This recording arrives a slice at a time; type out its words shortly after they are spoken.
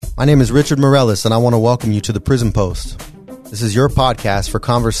My name is Richard Morellis, and I want to welcome you to the Prison Post. This is your podcast for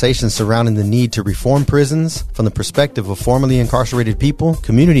conversations surrounding the need to reform prisons from the perspective of formerly incarcerated people,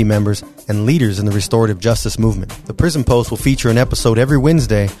 community members, and leaders in the restorative justice movement. The Prison Post will feature an episode every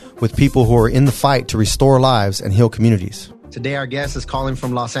Wednesday with people who are in the fight to restore lives and heal communities. Today, our guest is calling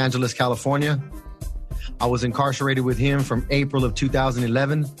from Los Angeles, California. I was incarcerated with him from April of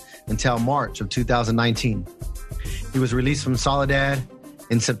 2011 until March of 2019. He was released from Soledad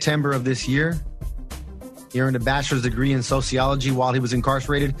in September of this year. He earned a bachelor's degree in sociology while he was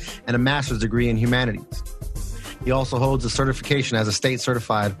incarcerated and a master's degree in humanities. He also holds a certification as a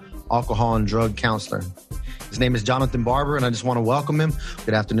state-certified alcohol and drug counselor. His name is Jonathan Barber, and I just want to welcome him.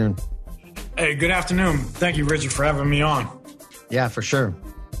 Good afternoon. Hey, good afternoon. Thank you, Richard, for having me on. Yeah, for sure.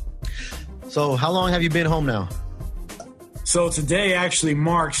 So how long have you been home now? So today actually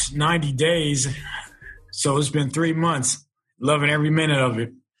marks 90 days. So it's been 3 months. Loving every minute of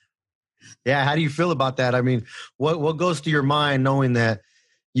it. Yeah, how do you feel about that? I mean, what goes through your mind knowing that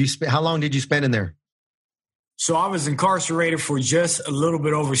how long did you spend in there? So I was incarcerated for just a little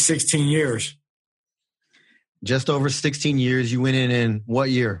bit over 16 years. Just over 16 years. You went in what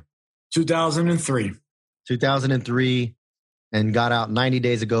year? 2003. 2003, and got out 90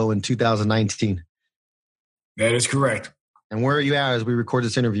 days ago in 2019. That is correct. And where are you at as we record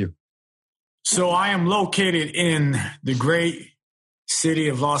this interview? So I am located in the great city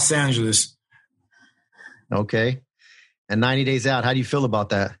of Los Angeles. Okay. And 90 days out, how do you feel about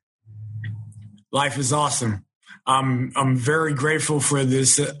that? Life is awesome. I'm very grateful for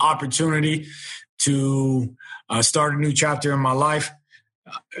this opportunity to start a new chapter in my life.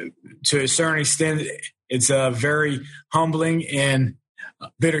 To a certain extent, it's very humbling and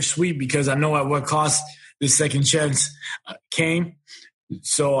bittersweet because I know at what cost this second chance came.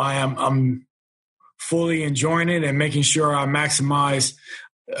 So I'm fully enjoying it and making sure I maximize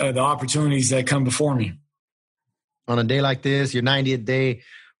the opportunities that come before me. On a day like this, your 90th day,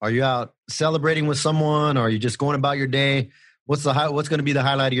 are you out celebrating with someone, or are you just going about your day? What's going to be the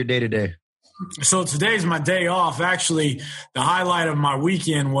highlight of your day today? So today's my day off. Actually, the highlight of my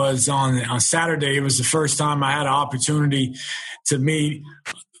weekend was on Saturday. It was the first time I had an opportunity to meet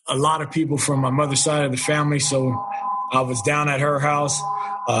a lot of people from my mother's side of the family. So I was down at her house.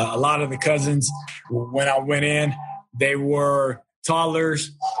 A lot of the cousins, when I went in, they were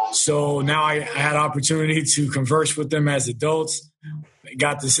toddlers. So now I had opportunity to converse with them as adults. I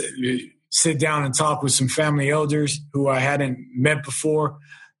got to sit down and talk with some family elders who I hadn't met before.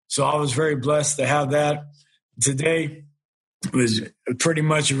 So I was very blessed to have that. Today was pretty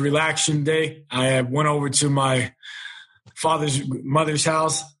much a relaxing day. I went over to my mother's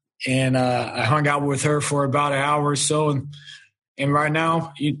house, and I hung out with her for about an hour or so. And right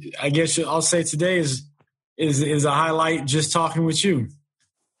now, I guess I'll say today is a highlight just talking with you.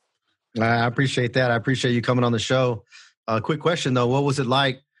 I appreciate that. I appreciate you coming on the show. Quick question, though. What was it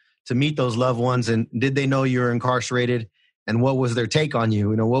like to meet those loved ones? And did they know you were incarcerated? And what was their take on you?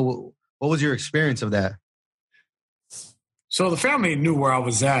 You know, what was your experience of that? So the family knew where I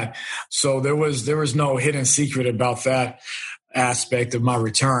was at. So there was no hidden secret about that aspect of my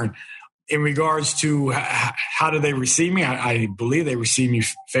return. In regards to how did they receive me, I believe they received me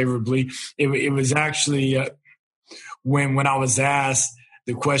favorably. It was actually when I was asked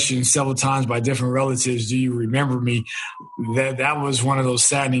the question several times by different relatives, do you remember me? That was one of those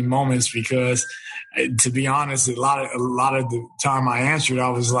saddening moments because, to be honest, a lot of the time I answered,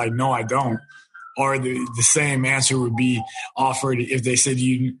 I was like, no, I don't. Or the same answer would be offered if they said,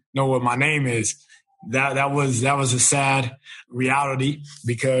 you know what my name is. That was a sad reality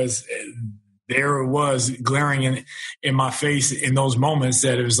because there it was glaring in my face in those moments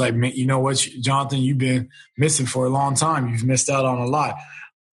that it was like, you know what, Jonathan, you've been missing for a long time. You've missed out on a lot.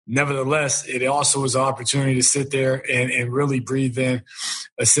 Nevertheless, it also was an opportunity to sit there and really breathe in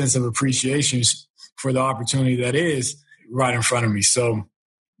a sense of appreciation for the opportunity that is right in front of me. So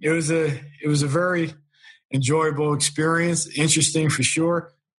it was a very enjoyable experience, interesting for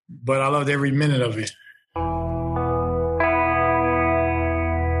sure, but I loved every minute of it.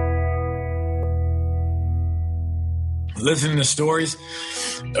 Listening to stories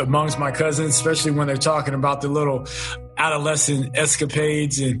amongst my cousins, especially when they're talking about the little adolescent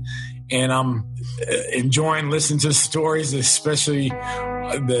escapades, and I'm enjoying listening to stories, especially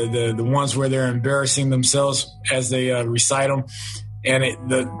the ones where they're embarrassing themselves as they recite them. And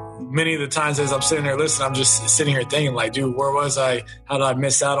many of the times as I'm sitting there listening, I'm just sitting here thinking like, dude, where was I? How did I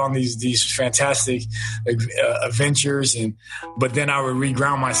miss out on these fantastic adventures? But then I would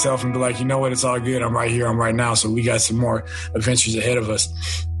reground myself and be like, you know what? It's all good. I'm right here. I'm right now. So we got some more adventures ahead of us.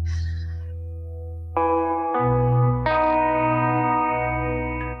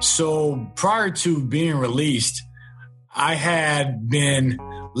 So prior to being released, I had been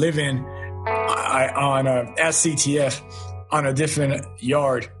living at CTF on a different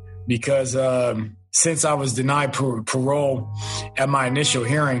yard because since I was denied parole at my initial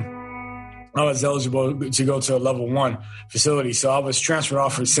hearing, I was eligible to go to a level 1 facility. So I was transferred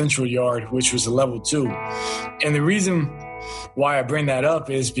off of Central Yard, which was a level 2. And the reason why I bring that up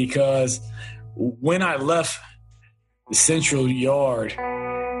is because when I left the Central Yard,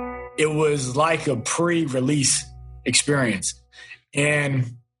 it was like a pre-release experience.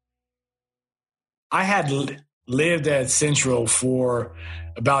 And I had lived at Central for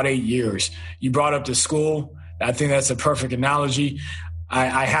about 8 years. You brought up the school. I think that's a perfect analogy.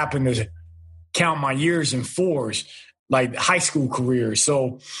 I happen to count my years in 4s, like high school career.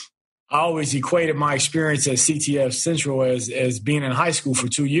 So I always equated my experience at CTF Central as being in high school for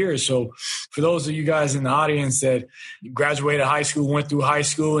 2 years. So for those of you guys in the audience that graduated high school, went through high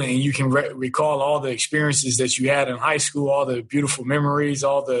school, and you can recall all the experiences that you had in high school, all the beautiful memories,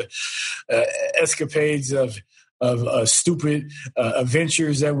 all the escapades of stupid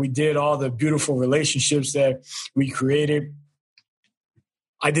adventures that we did, all the beautiful relationships that we created.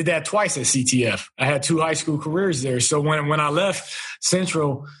 I did that twice at CTF. I had 2 high school careers there. So when I left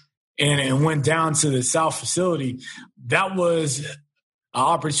Central and went down to the South facility, that was an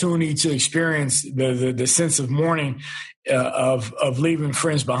opportunity to experience the sense of mourning of leaving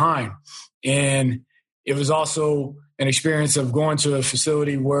friends behind. And it was also an experience of going to a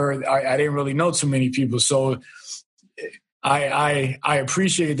facility where I didn't really know too many people. So I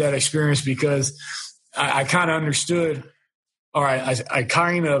appreciated that experience because I kind of understood, or I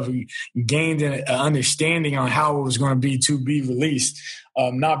kind of gained an understanding on how it was going to be released,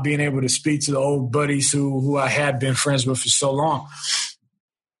 not being able to speak to the old buddies who I had been friends with for so long.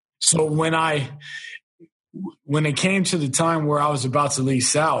 So when it came to the time where I was about to leave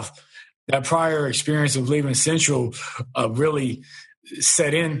South, that prior experience of leaving Central really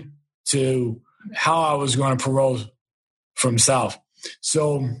set in to how I was going to parole from South.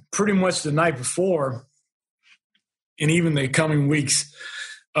 So pretty much the night before, and even the coming weeks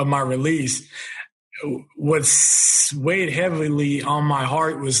of my release, what weighed heavily on my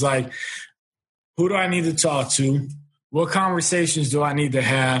heart was like, who do I need to talk to? What conversations do I need to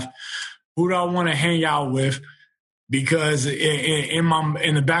have? Who do I want to hang out with? Because in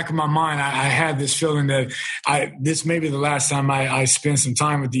the back of my mind, I had this feeling that this may be the last time I spend some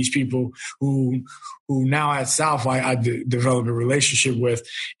time with these people who now at South I developed a relationship with,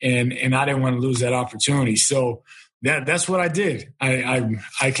 and I didn't want to lose that opportunity. So that's what I did.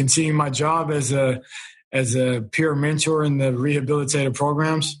 I continued my job as a peer mentor in the rehabilitative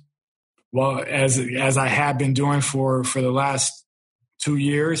programs, well, as I had been doing for the last 2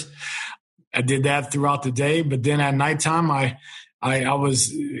 years. I did that throughout the day, but then at nighttime, I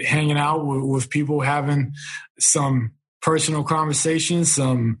was hanging out with people, having some personal conversations,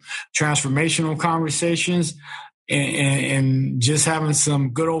 some transformational conversations, and just having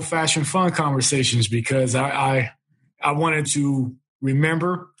some good old fashioned fun conversations, because I wanted to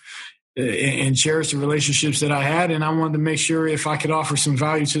remember and cherish the relationships that I had. And I wanted to make sure if I could offer some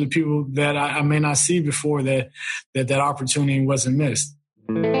value to the people that I may not see before, that opportunity wasn't missed.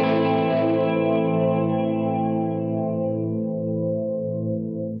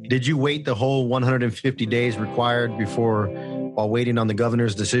 Did you wait the whole 150 days required while waiting on the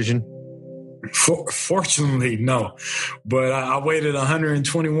governor's decision? Fortunately, no. But I waited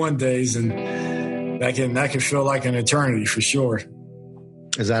 121 days, and that can feel like an eternity for sure.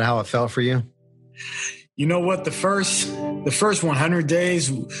 Is that how it felt for you? You know what? The first 100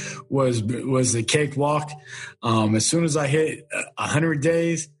 days was a cakewalk. As soon as I hit 100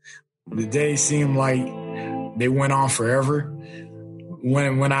 days, the days seemed like they went on forever.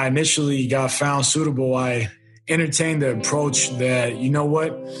 When I initially got found suitable, I entertained the approach that, you know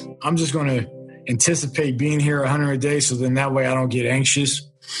what, I'm just going to anticipate being here 100 days, so then that way I don't get anxious.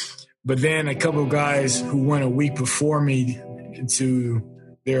 But then a couple of guys who went a week before me to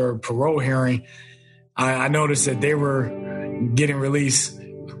their parole hearing, I noticed that they were getting released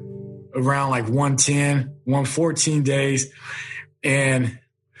around like 110, 114 days. And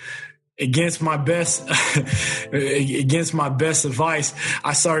against my best advice,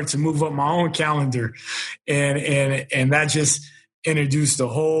 I started to move up my own calendar, and that just introduced a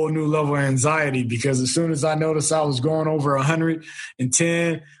whole new level of anxiety, because as soon as I noticed I was going over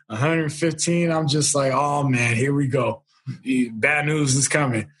 110, 115, I'm just like, oh man, here we go. Bad news is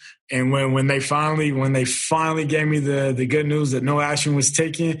coming. And when they finally gave me the good news that no action was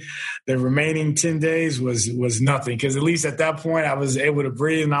taken, the remaining 10 days was nothing. Because at least at that point I was able to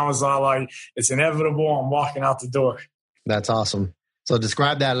breathe, and I was all like, it's inevitable. I'm walking out the door. That's awesome. So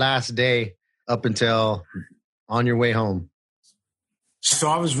describe that last day up until on your way home. So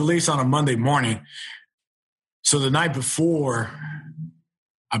I was released on a Monday morning. So the night before,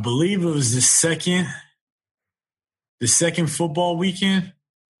 I believe it was the second football weekend.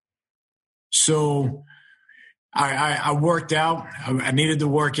 So I worked out. I needed to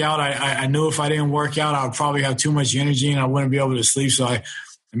work out. I knew if I didn't work out, I would probably have too much energy and I wouldn't be able to sleep. So I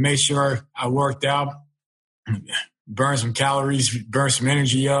made sure I worked out, burned some calories, burned some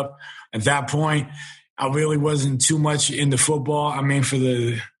energy up. At that point, I really wasn't too much into football. I mean, for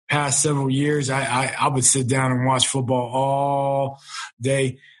the past several years, I would sit down and watch football all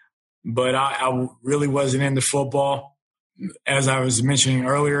day, but I really wasn't into football. As I was mentioning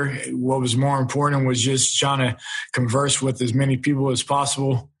earlier, what was more important was just trying to converse with as many people as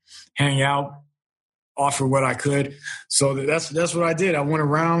possible, hang out, offer what I could. So that's what I did. I went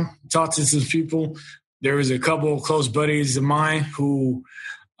around, talked to some people. There was a couple of close buddies of mine who,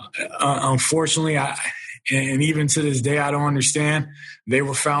 unfortunately, and even to this day, I don't understand. They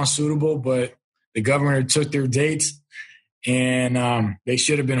were found suitable, but the governor took their dates, and they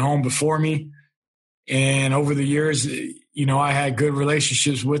should have been home before me. And over the years, I had good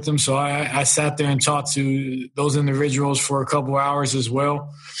relationships with them. So I sat there and talked to those individuals for a couple hours as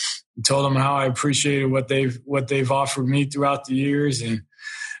well. And told them how I appreciated what they've offered me throughout the years and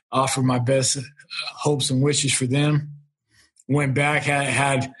offered my best hopes and wishes for them. Went back,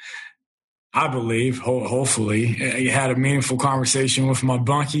 had I believe, hopefully, had a meaningful conversation with my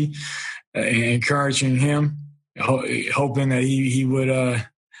bunkie, encouraging him, hoping that he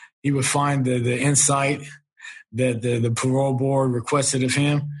would find the insight that the parole board requested of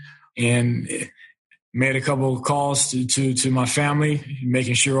him, and made a couple of calls to my family,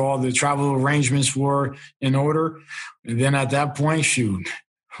 making sure all the travel arrangements were in order. And then at that point,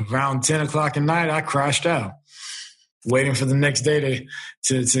 around 10 o'clock at night, I crashed out, waiting for the next day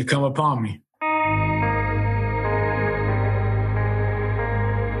to come upon me.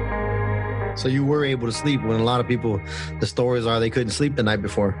 So you were able to sleep when a lot of people, the stories are they couldn't sleep the night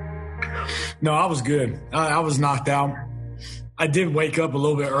before. No, I was good. I was knocked out. I did wake up a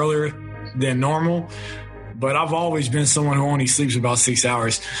little bit earlier than normal, but I've always been someone who only sleeps about 6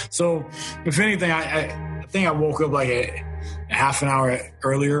 hours. So if anything, I think I woke up like a half an hour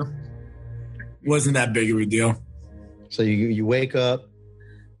earlier. Wasn't that big of a deal. So you wake up.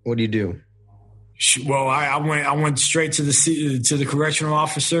 What do you do? Well, I went straight to the correctional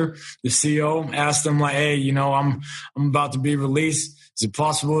officer, the CO, asked him like, hey, I'm about to be released. Is it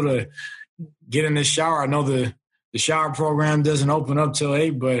possible to get in this shower? I know the shower program doesn't open up till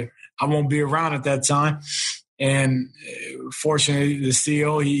 8, but I won't be around at that time. And fortunately, the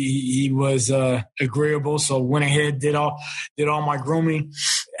CO, he was agreeable, so went ahead, did all my grooming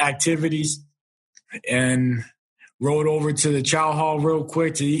activities, and rode over to the chow hall real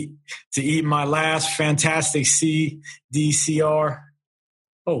quick to eat my last fantastic CADC-I.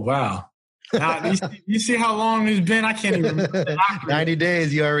 Oh, wow. Now, you see how long it's been? I can't even remember. 90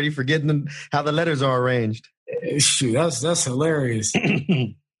 days, you already forgetting how the letters are arranged. Shoot, that's hilarious.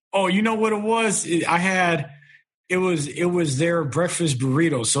 Oh, you know what it was? It was their breakfast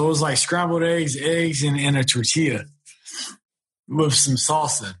burrito. So it was like scrambled eggs, and a tortilla with some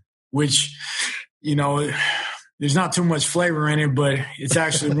salsa, which, there's not too much flavor in it, but it's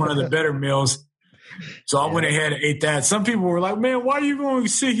actually one of the better meals. So I went ahead and ate that. Some people were like, man, why are you going to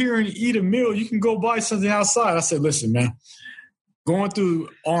sit here and eat a meal? You can go buy something outside. I said, listen, man, going through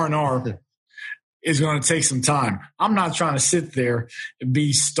R&R is going to take some time. I'm not trying to sit there and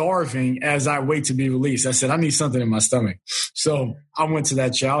be starving as I wait to be released. I said, I need something in my stomach. So I went to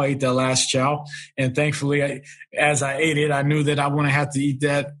that chow, ate that last chow. And thankfully, as I ate it, I knew that I wouldn't have to eat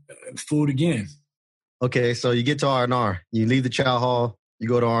that food again. Okay, so you get to R&R. You leave the chow hall. You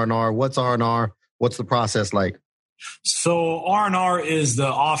go to R&R. What's R&R? What's the process like? So R&R is the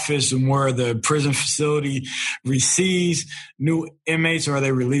office where the prison facility receives new inmates, or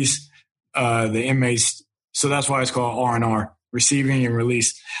they release the inmates. So that's why it's called R&R, receiving and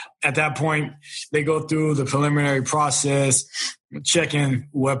release. At that point, they go through the preliminary process, checking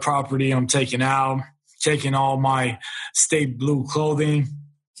what property I'm taking out, taking all my state blue clothing,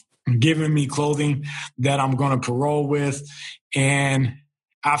 giving me clothing that I'm going to parole with. And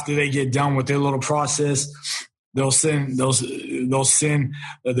after they get done with their little process, they'll send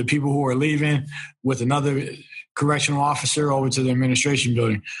the people who are leaving with another correctional officer over to the administration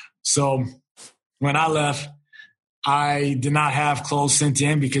building. So when I left, I did not have clothes sent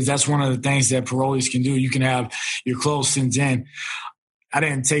in, because that's one of the things that parolees can do. You can have your clothes sent in. I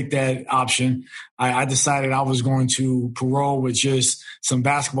didn't take that option. I decided I was going to parole with just some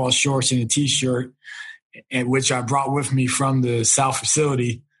basketball shorts and a T-shirt, and which I brought with me from the South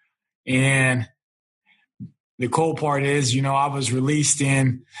facility. And the cold part is, I was released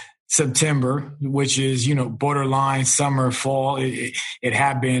in September, which is, borderline summer, fall. It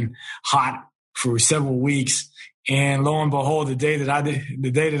had been hot for several weeks. And lo and behold, the day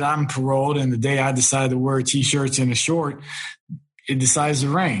that I'm paroled and the day I decided to wear T-shirts and a short, it decides to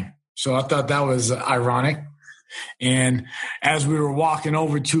rain. So I thought that was ironic. And as we were walking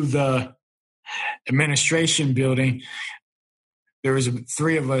over to the administration building, there was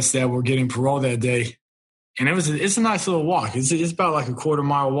 3 of us that were getting parole that day. And it's a nice little walk. It's about like a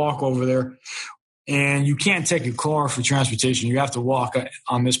quarter-mile walk over there. And you can't take a car for transportation. You have to walk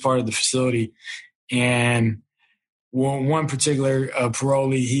on this part of the facility. And one particular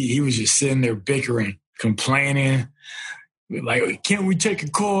parolee, he was just sitting there bickering, complaining. Like, can't we take a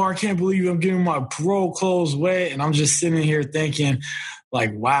car? I can't believe I'm getting my parole clothes wet. And I'm just sitting here thinking,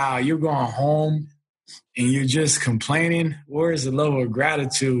 like, wow, you're going home and you're just complaining. Where is the level of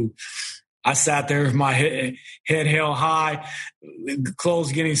gratitude? I sat there with my head held high,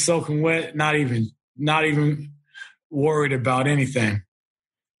 clothes getting soaking wet, not even worried about anything.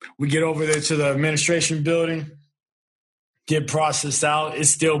 We get over there to the administration building, get processed out.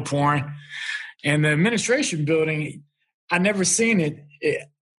 It's still pouring. And the administration building, I never seen it.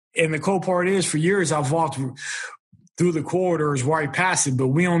 And the cold part is, for years, I've walked through the corridors right past it, but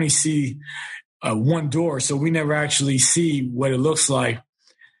we only see one door. So we never actually see what it looks like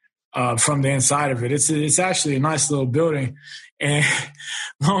from the inside of it. It's actually a nice little building. And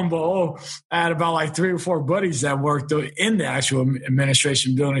lo and behold, I had about like 3 or 4 buddies that worked in the actual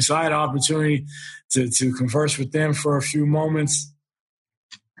administration building. So I had an opportunity to converse with them for a few moments.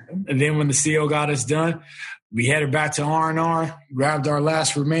 And then when the CO got us done, we headed back to R&R, grabbed our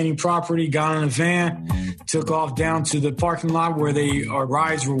last remaining property, got in a van, took off down to the parking lot where our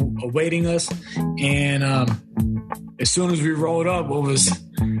rides were awaiting us. And as soon as we rolled up, what was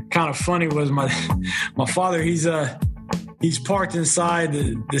kind of funny was my father, he's parked inside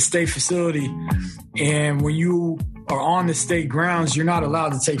the state facility. And when you are on the state grounds, you're not allowed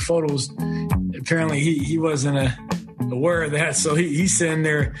to take photos. Apparently, he wasn't aware of that. So he's sitting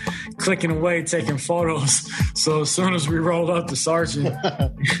there clicking away, taking photos. So as soon as we rolled up, the sergeant,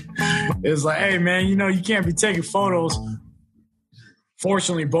 it was like, hey, man, you can't be taking photos.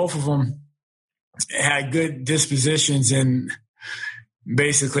 Fortunately, both of them had good dispositions, and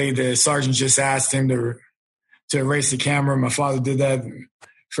basically the sergeant just asked him to erase the camera. My father did that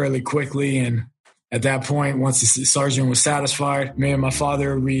fairly quickly, and at that point, once the sergeant was satisfied, me and my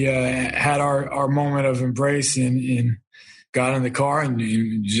father, we had our moment of embrace and got in the car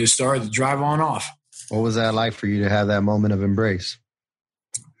and just started to drive on off. What was that like for you to have that moment of embrace?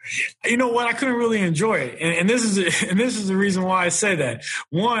 You know what? I couldn't really enjoy it. And this is the reason why I say that.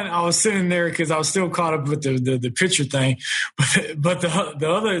 One, I was sitting there because I was still caught up with the picture thing. But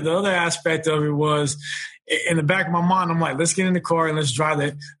the other aspect of it was, in the back of my mind, I'm like, let's get in the car and let's drive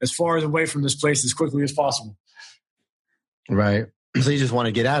it as far away from this place as quickly as possible. Right. So you just want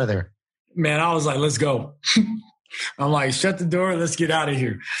to get out of there. Man, I was like, let's go. I'm like, shut the door. Let's get out of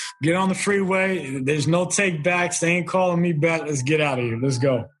here. Get on the freeway. There's no take backs. They ain't calling me back. Let's get out of here. Let's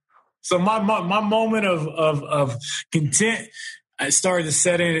go. So my moment of content started to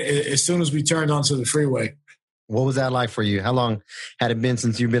set in as soon as we turned onto the freeway. What was that like for you? How long had it been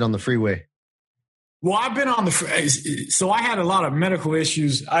since you've been on the freeway? Well, I've been on so I had a lot of medical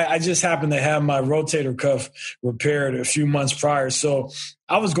issues. I just happened to have my rotator cuff repaired a few months prior. So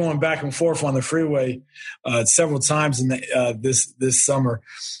I was going back and forth on the freeway several times in this summer.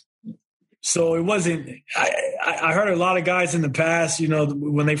 So it wasn't, I heard a lot of guys in the past,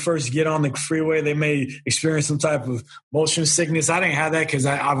 when they first get on the freeway, they may experience some type of motion sickness. I didn't have that because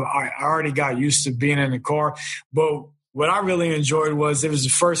I already got used to being in the car. But what I really enjoyed was it was the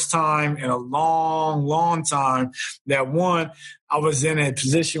first time in a long, long time that, one, I was in a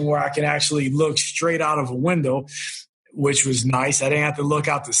position where I could actually look straight out of a window, which was nice. I didn't have to look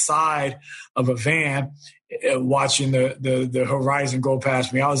out the side of a van watching the horizon go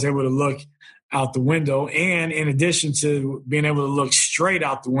past me. I was able to look out the window. And in addition to being able to look straight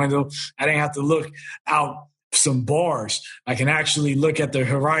out the window, I didn't have to look out some bars. I can actually look at the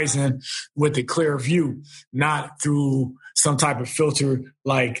horizon with a clear view, not through some type of filter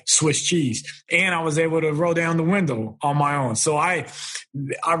like Swiss cheese. And I was able to roll down the window on my own. So I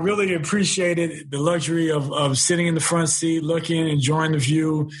really appreciated the luxury of sitting in the front seat, looking, enjoying the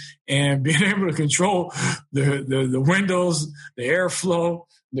view, and being able to control the windows, the airflow,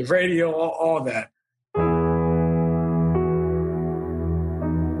 the radio, all that.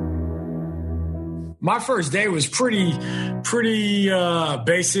 My first day was pretty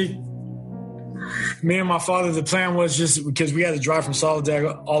basic. me and my father, the plan was just because we had to drive from Soledad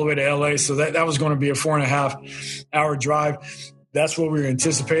all the way to LA. So that was going to be a 4.5 hour drive. That's what we were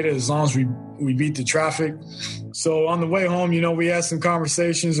anticipated as long as we beat the traffic. So on the way home, we had some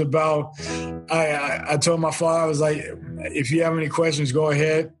conversations about, I told my father, I was like, if you have any questions, go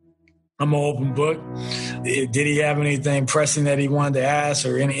ahead. I'm an open book. Did he have anything pressing that he wanted to ask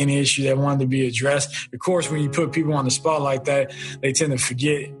or any issue that wanted to be addressed? Of course, when you put people on the spot like that, they tend to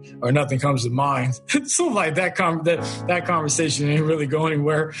forget or nothing comes to mind. So like that conversation didn't really go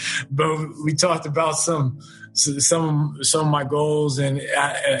anywhere. But we talked about some of my goals and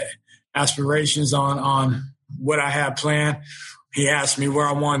aspirations on what I had planned. He asked me where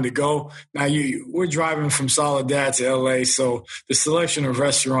I wanted to go. Now, we're driving from Soledad to LA, so the selection of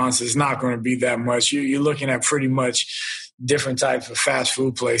restaurants is not going to be that much. You're looking at pretty much different types of fast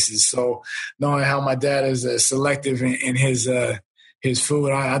food places. So knowing how my dad is selective in his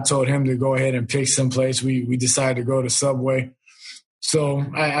food, I told him to go ahead and pick some place. We decided to go to Subway. So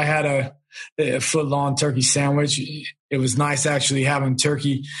I had a foot-long turkey sandwich. It was nice actually having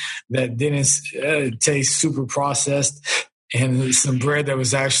turkey that didn't taste super processed, and some bread that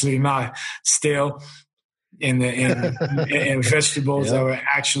was actually not stale, and vegetables that were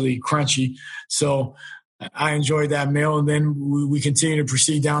actually crunchy. So I enjoyed that meal. And then we continued to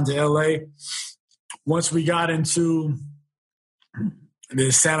proceed down to LA. Once we got into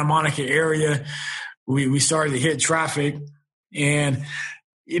the Santa Monica area, we started to hit traffic. And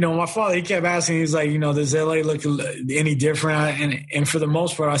my father, he kept asking, he's like, does LA look any different? And for the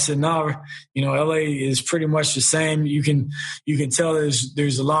most part, I said, no, LA is pretty much the same. You can tell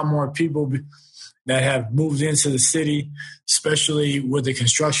there's a lot more people that have moved into the city, especially with the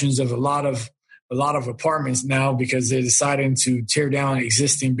constructions of a lot of apartments now, because they're deciding to tear down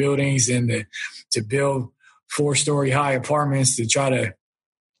existing buildings and to build 4-story high apartments to try to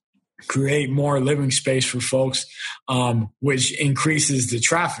create more living space for folks, which increases the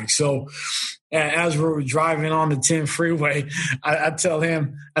traffic. So as we were driving on the 10 freeway, I tell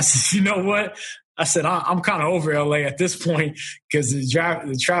him, I said, you know what? I said, I'm kind of over LA at this point because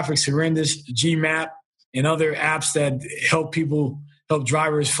the traffic's horrendous. GMAP and other apps that help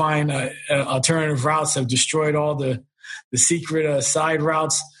drivers find alternative routes have destroyed all the secret side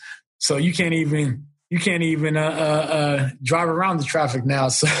routes. So you can't even drive around the traffic now.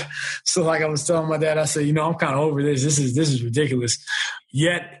 So like I was telling my dad, I said, I'm kind of over this. This is ridiculous.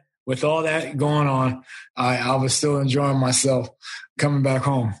 Yet with all that going on, I was still enjoying myself coming back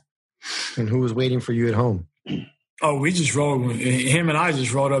home. And who was waiting for you at home? Oh, him and I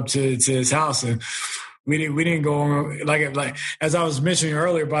just rode up to his house, and we didn't go like as I was mentioning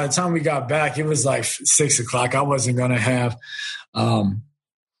earlier, by the time we got back, it was like 6 o'clock. I wasn't going to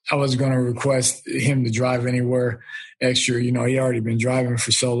request him to drive anywhere extra. He already been driving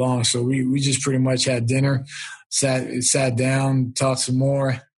for so long. So we just pretty much had dinner, sat down, talked some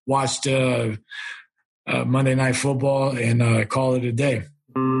more, watched Monday Night Football, and call it a day.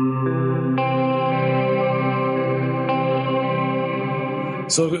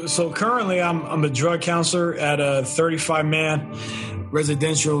 So currently I'm a drug counselor at a 35-man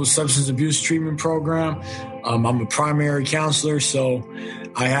residential substance abuse treatment program. I'm a primary counselor, so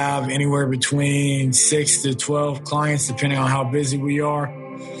I have anywhere between 6 to 12 clients, depending on how busy we are.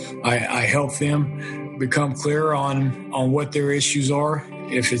 I help them become clear on what their issues are,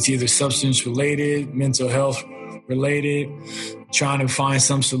 if it's either substance related, mental health related, trying to find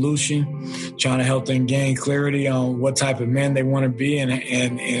some solution, trying to help them gain clarity on what type of men they want to be and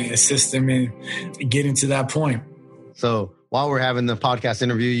assist them in getting to that point. So while we're having the podcast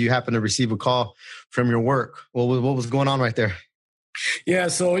interview, you happen to receive a call from your work. What was going on right there? Yeah,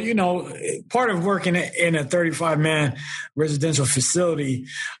 so, part of working in a 35-man residential facility,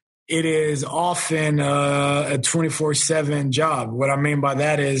 it is often a 24/7 job. What I mean by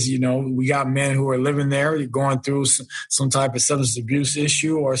that is, we got men who are living there, going through some type of substance abuse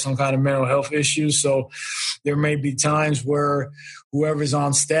issue or some kind of mental health issue. So there may be times where whoever's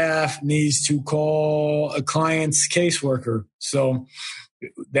on staff needs to call a client's caseworker. So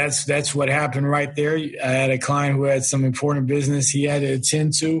that's what happened right there. I had a client who had some important business he had to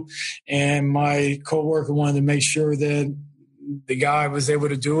attend to, and my coworker wanted to make sure that the guy was able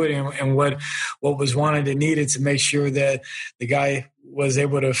to do it and what was wanted and needed to make sure that the guy was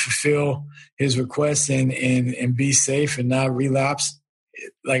able to fulfill his requests and be safe and not relapse.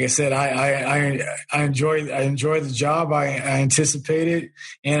 Like I said, I enjoy the job. I anticipate it,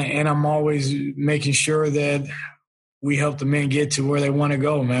 and I'm always making sure that we help the men get to where they want to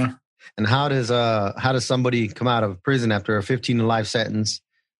go, man. And how does somebody come out of prison after a 15 to life sentence,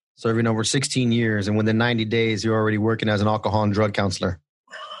 serving over 16 years, and within 90 days, you're already working as an alcohol and drug counselor?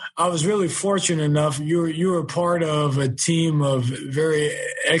 I was really fortunate enough. You were part of a team of very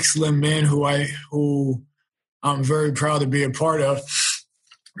excellent men who I'm very proud to be a part of,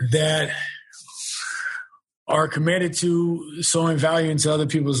 that are committed to sowing value into other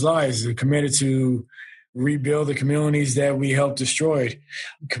people's lives. They're committed to rebuild the communities that we helped destroy,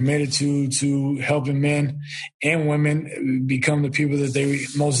 committed to helping men and women become the people that they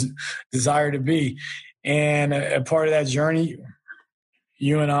most desire to be. And a part of that journey,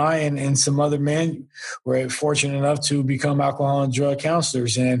 you and I and some other men were fortunate enough to become alcohol and drug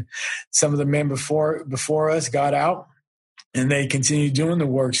counselors. And some of the men before us got out, and they continued doing the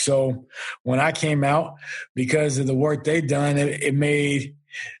work. So when I came out, because of the work they'd done, it made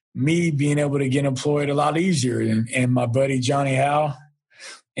me being able to get employed a lot easier. And my buddy Johnny Howe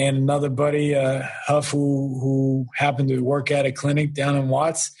and another buddy, Huff, who happened to work at a clinic down in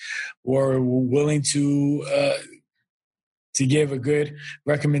Watts, were willing to give a good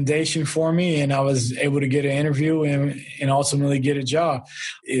recommendation for me, and I was able to get an interview and ultimately get a job.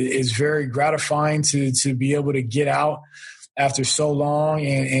 It's very gratifying to be able to get out after so long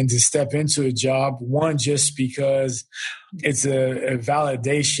and to step into a job, one, just because it's a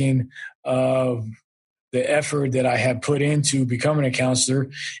validation of the effort that I had put into becoming a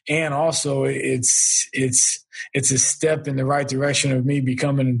counselor, and also it's a step in the right direction of me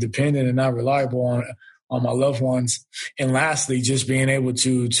becoming independent and not reliable on my loved ones. And lastly, just being able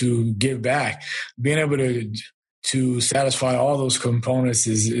to give back, being able to satisfy all those components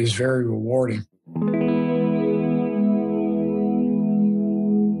is very rewarding.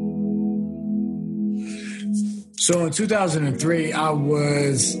 So in 2003, I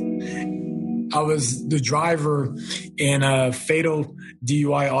was the driver in a fatal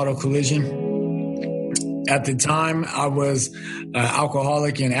DUI auto collision. At the time, I was an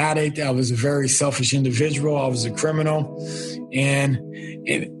alcoholic and addict. I was a very selfish individual. I was a criminal. And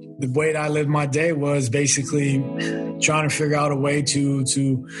the way that I lived my day was basically trying to figure out a way to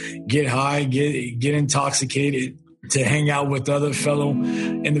get high, get intoxicated, to hang out with other fellow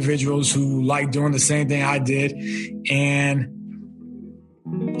individuals who like doing the same thing I did. And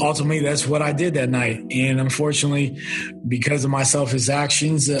ultimately, that's what I did that night. And unfortunately, because of my selfish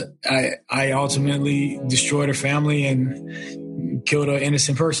actions, I ultimately destroyed a family and killed an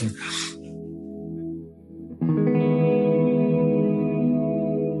innocent person.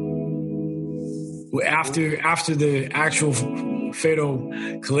 After the actual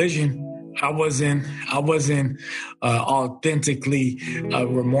fatal collision, I wasn't authentically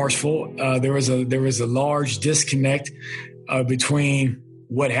remorseful. There was a large disconnect between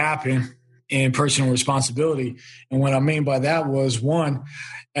what happened and personal responsibility. And what I mean by that was, one,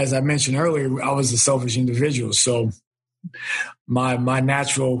 as I mentioned earlier, I was a selfish individual. So my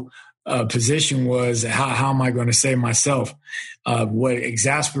natural position was, how am I going to save myself? What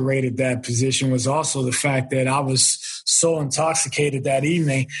exasperated that position was also the fact that I was so intoxicated that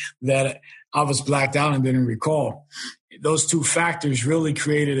evening that I was blacked out and didn't recall. Those two factors really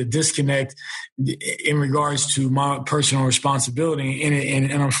created a disconnect in regards to my personal responsibility.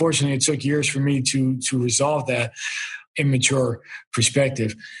 And unfortunately, it took years for me to resolve that immature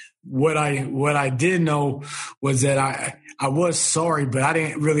perspective. What I did know was that I was sorry, but I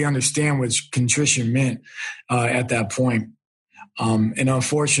didn't really understand what contrition meant at that point. And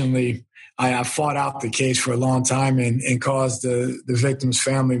unfortunately, I fought out the case for a long time and caused the victim's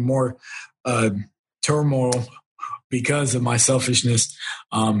family more turmoil because of my selfishness.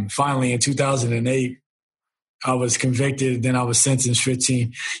 Finally, in 2008, I was convicted. Then I was sentenced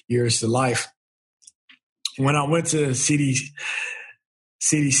 15 years to life. When I went to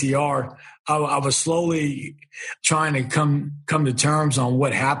CADC-I, I was slowly trying to come to terms on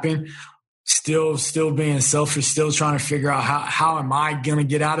what happened. Still being selfish, still trying to figure out how am I going to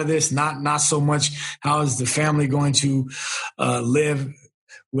get out of this? Not so much how is the family going to live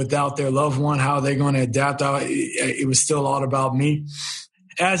without their loved one, how are they going to adapt out. It was still all about me.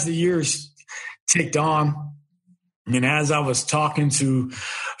 As the years ticked on, and as I was talking to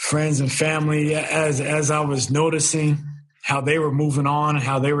friends and family, as I was noticing how they were moving on,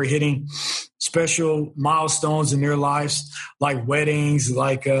 how they were hitting special milestones in their lives, like weddings,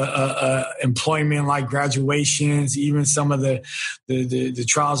 like employment, like graduations, even some of the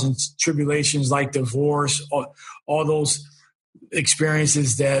trials and tribulations like divorce, all those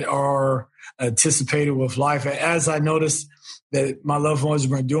experiences that are anticipated with life. As I noticed that my loved ones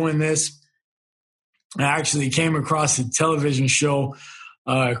were doing this, I actually came across a television show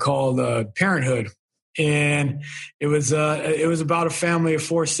called Parenthood. And it was about a family of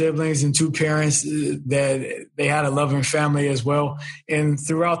 4 siblings and 2 parents that they had a loving family as well. And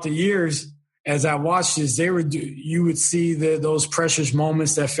throughout the years, as I watched this, you would see those precious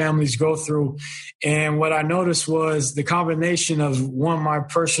moments that families go through. And what I noticed was the combination of one of my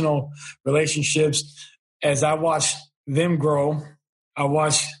personal relationships. As I watched them grow, I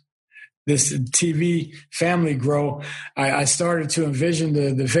watched this TV family grow. I started to envision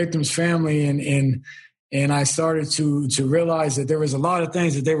the victim's family, and I started to realize that there was a lot of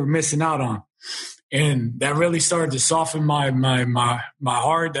things that they were missing out on. And that really started to soften my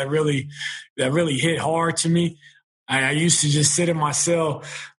heart. That really hit hard to me. I used to just sit in my cell,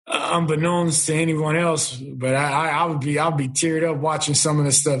 unbeknownst to anyone else, but I'll be teared up watching some of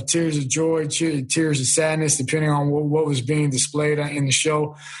the stuff. Tears of joy, tears of sadness, depending on what was being displayed in the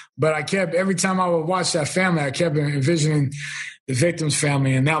show. But every time I would watch that family, I kept envisioning the victim's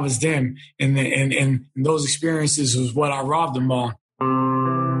family, and that was them. And those experiences was what I robbed them on.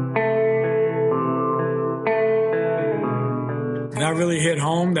 That really hit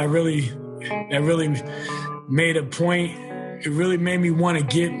home. That really made a point. It really made me want to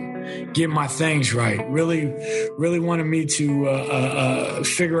get my things right. Really wanted me to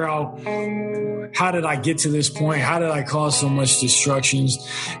figure out, how did I get to this point? How did I cause so much destructions?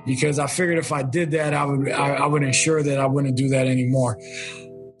 Because I figured if I did that, I would ensure that I wouldn't do that anymore.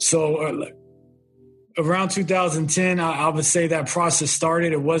 So around 2010, I would say that process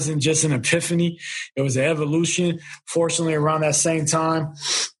started. It wasn't just an epiphany. It was an evolution. Fortunately, around that same time,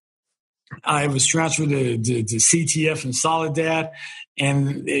 I was transferred to CTF and Soledad,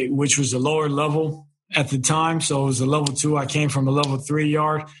 which was a lower level at the time. So it was a level 2. I came from a level 3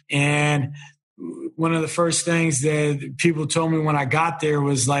 yard. And one of the first things that people told me when I got there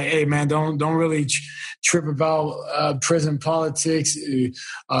was like, hey, man, don't really trip about prison politics.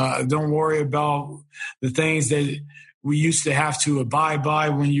 Don't worry about the things that we used to have to abide by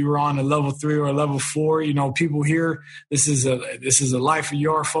when you were on a level 3 or a level 4. You know, people here, this is a life of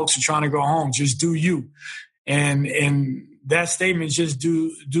your folks are trying to go home. Just do you. And that statement, just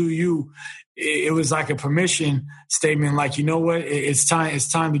do you, it was like a permission statement. Like, you know what? It's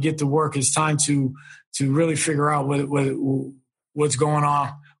time to get to work. It's time to really figure out what's going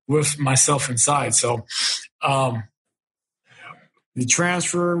on with myself inside. So, the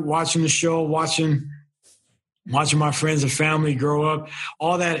transfer, watching the show, watching my friends and family grow up,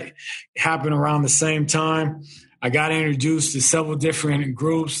 all that happened around the same time. I got introduced to several different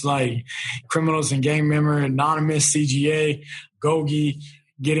groups like Criminals and Gang Member, Anonymous, CGA, GOGI,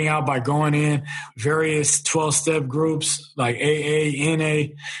 Getting Out by Going In, various 12-step groups like AA,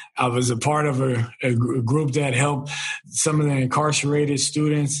 NA. I was a part of a group that helped some of the incarcerated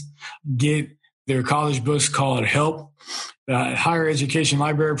students get their college books called HELP, Higher Education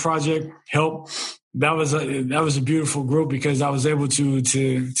Library Project, HELP. That was a beautiful group because I was able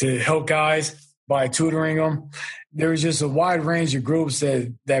to help guys by tutoring them. There was just a wide range of groups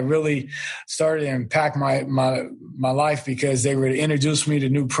that really started to impact my life because they would introduce me to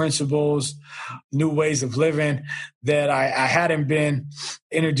new principles, new ways of living that I hadn't been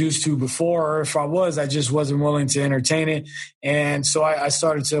introduced to before. Or if I was, I just wasn't willing to entertain it. And so I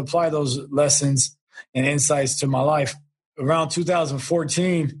started to apply those lessons and insights to my life. Around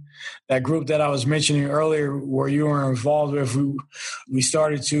 2014, that group that I was mentioning earlier where you were involved with, we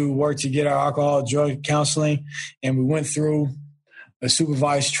started to work to get our alcohol drug counseling, and we went through a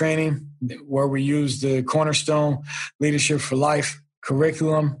supervised training where we used the Cornerstone Leadership for Life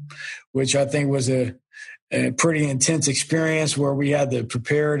curriculum, which I think was a pretty intense experience where we had to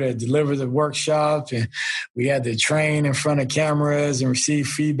prepare to deliver the workshop, and we had to train in front of cameras and receive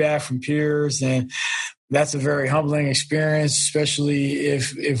feedback from peers. And that's a very humbling experience, especially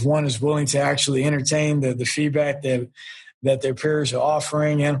if one is willing to actually entertain the feedback that their peers are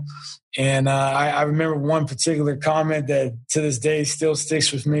offering. And I remember one particular comment that to this day still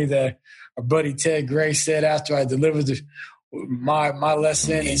sticks with me that our buddy Ted Gray said after I delivered my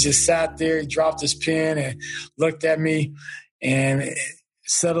lesson. He just sat there, he dropped his pen and looked at me and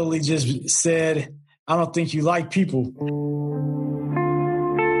subtly just said, "I don't think you like people."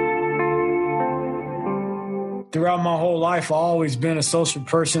 Throughout my whole life, I've always been a social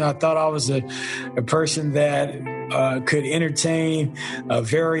person. I thought I was a person that could entertain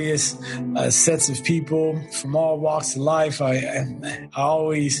various sets of people from all walks of life. I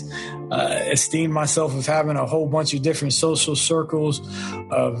always esteemed myself of having a whole bunch of different social circles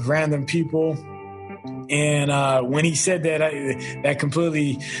of random people. And when he said that, that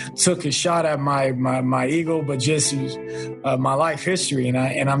completely took a shot at my ego, but just my life history.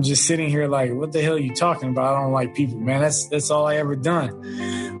 And I'm just sitting here like, what the hell are you talking about? I don't like people, man. That's all I ever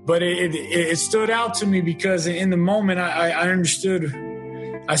done. But it stood out to me because in the moment I understood.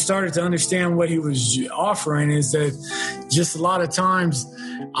 I started to understand what he was offering is that just a lot of times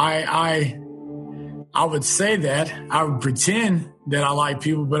I I would say that. I would pretend that I like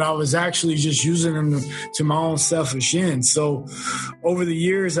people, but I was actually just using them to my own selfish end. So over the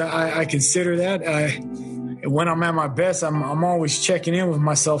years, I consider that. When I'm at my best, I'm always checking in with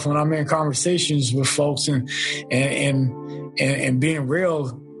myself when I'm in conversations with folks and being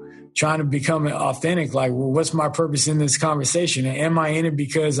real, trying to become authentic. Like, well, what's my purpose in this conversation? Am I in it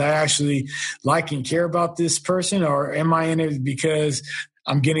because I actually like and care about this person, or am I in it because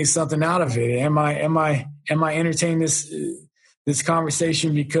I'm getting something out of it? Am I entertaining this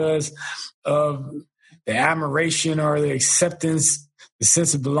conversation because of the admiration or the acceptance, the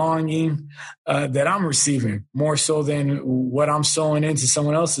sense of belonging that I'm receiving, more so than what I'm sowing into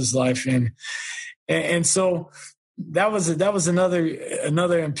someone else's life? And so that was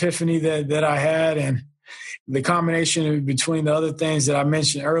another epiphany that I had, and the combination between the other things that I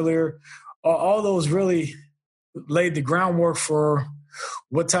mentioned earlier, all those really laid the groundwork for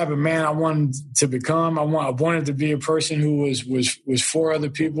what type of man I wanted to become. I wanted to be a person who was for other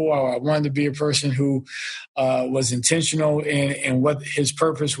people. I wanted to be a person who was intentional in what his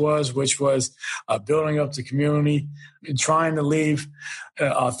purpose was, which was building up the community and trying to leave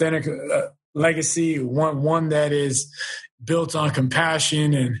authentic legacy, one that is built on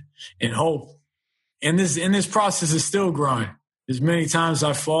compassion and hope. And this process is still growing. There's many times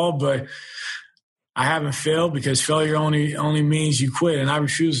I fall, but I haven't failed, because failure only means you quit, and I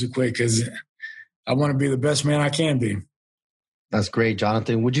refuse to quit because I want to be the best man I can be. That's great,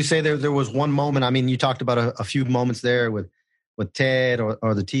 Jonathan. Would you say there was one moment? I mean, you talked about a few moments there with Ted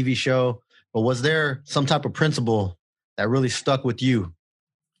or the TV show, but was there some type of principle that really stuck with you?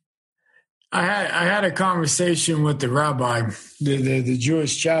 I had a conversation with the rabbi, the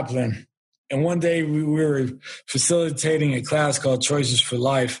Jewish chaplain, and one day we were facilitating a class called Choices for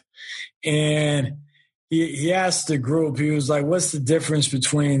Life, and he asked the group, he was like, what's the difference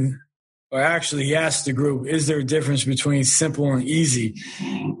between, or actually he asked the group, is there a difference between simple and easy?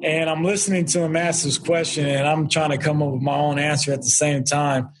 And I'm listening to him ask this question, and I'm trying to come up with my own answer at the same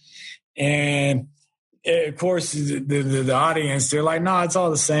time. And of course, the audience, they're like, no, it's all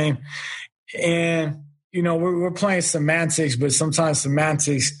the same. And, you know, we're playing semantics, but sometimes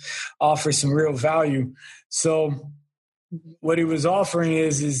semantics offer some real value. So what he was offering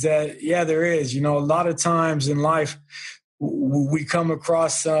is that, yeah, there is. You know, a lot of times in life, we come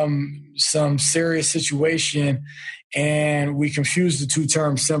across some serious situation and we confuse the two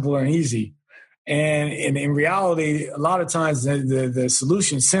terms, simple and easy. And in reality, a lot of times the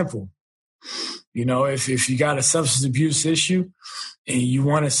solution is simple. You know, if you got a substance abuse issue and you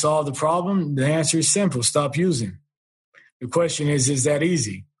want to solve the problem, the answer is simple: stop using. The question is that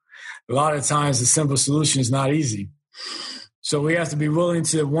easy? A lot of times the simple solution is not easy. So we have to be willing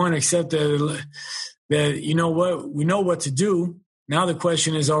to, one, accept that, you know what, we know what to do. Now the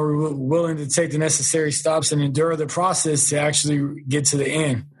question is, are we willing to take the necessary stops and endure the process to actually get to the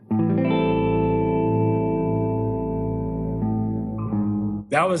end?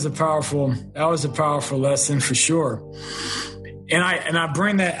 That was a powerful lesson for sure. And I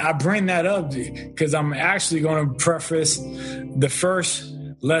bring that up because I'm actually going to preface the first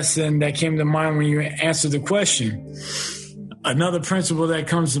lesson that came to mind when you answered the question. Another principle that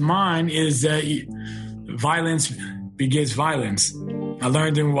comes to mind is that violence begets violence. I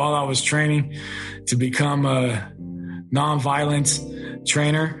learned it while I was training to become a nonviolence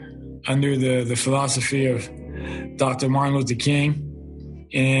trainer under the philosophy of Dr. Martin Luther King.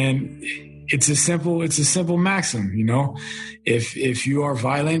 And it's a simple maxim, you know. If you are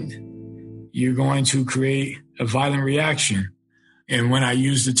violent, you're going to create a violent reaction. And when I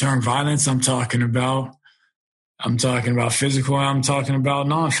use the term violence, I'm talking about physical, and I'm talking about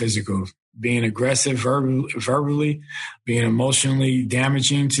non-physical, being aggressive verbally, being emotionally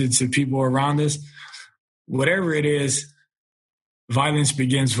damaging to people around us. Whatever it is, violence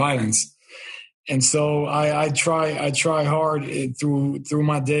begins violence. And so I try hard through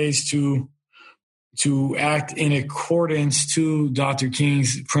my days to act in accordance to Dr.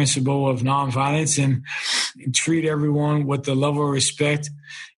 King's principle of nonviolence and treat everyone with the level of respect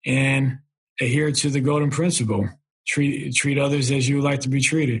and adhere to the golden principle. Treat others as you would like to be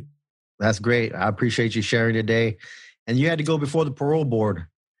treated. That's great. I appreciate you sharing today. And you had to go before the parole board.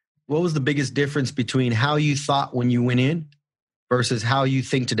 What was the biggest difference between how you thought when you went in versus how you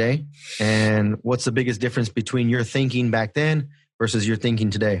think today? And what's the biggest difference between your thinking back then versus your thinking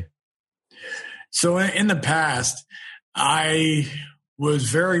today? So in the past, I was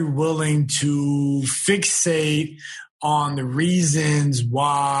very willing to fixate on the reasons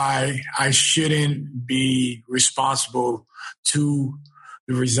why I shouldn't be responsible to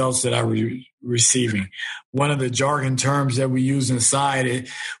the results that I was receiving. One of the jargon terms that we use inside it,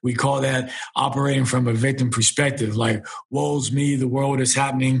 we call that operating from a victim perspective, like, woe's me, the world is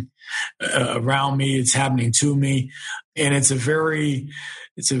happening around me, it's happening to me. And it's a very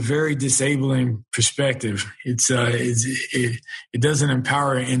disabling perspective. It doesn't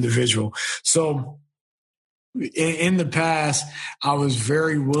empower an individual. So in the past, I was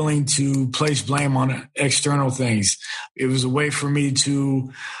very willing to place blame on external things. It was a way for me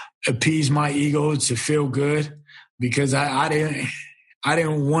to appease my ego, to feel good, because I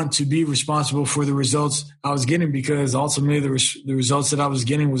didn't want to be responsible for the results I was getting, because ultimately the results that I was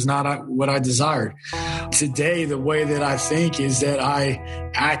getting was not what I desired. Today, the way that I think is that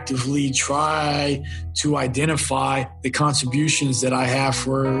I actively try to identify the contributions that I have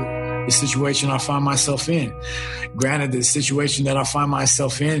for the situation I find myself in. Granted, the situation that I find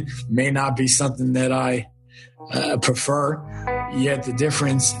myself in may not be something that I prefer, yet the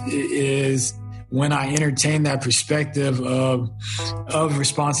difference is when I entertain that perspective of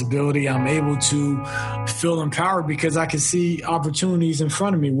responsibility, I'm able to feel empowered because I can see opportunities in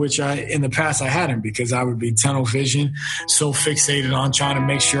front of me, which in the past I hadn't, because I would be tunnel vision, so fixated on trying to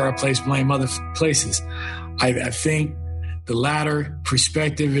make sure I place blame other places. I think the latter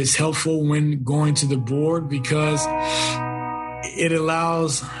perspective is helpful when going to the board, because it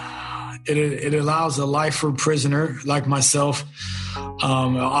allows a lifer prisoner like myself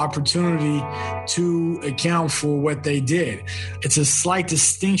an opportunity to account for what they did. It's a slight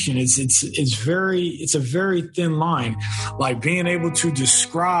distinction. It's a very thin line, like being able to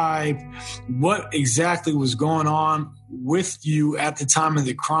describe what exactly was going on with you at the time of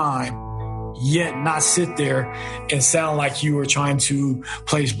the crime, yet not sit there and sound like you were trying to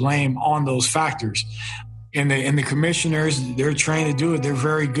place blame on those factors. And the commissioners, they're trained to do it. They're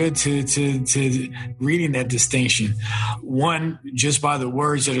very good to reading that distinction. One, just by the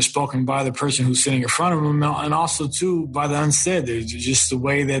words that are spoken by the person who's sitting in front of them, and also two, by the unsaid. Just the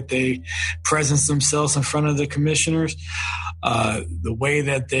way that they presence themselves in front of the commissioners, the way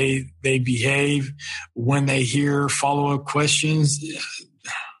that they behave when they hear follow-up questions.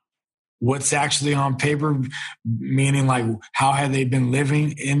 What's actually on paper, meaning like how have they been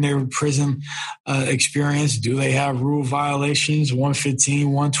living in their prison experience? Do they have rule violations,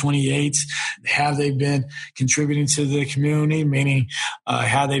 115, 128? Have they been contributing to the community, meaning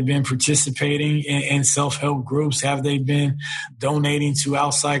have they been participating in self-help groups? Have they been donating to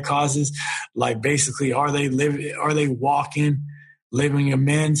outside causes? Like basically, are they walking, living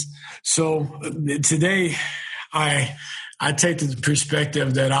amends? So today, I take the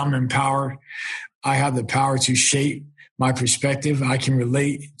perspective that I'm empowered. I have the power to shape my perspective. I can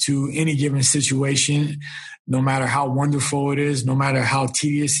relate to any given situation, no matter how wonderful it is, no matter how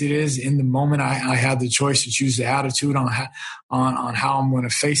tedious it is. In the moment, I have the choice to choose the attitude on how I'm going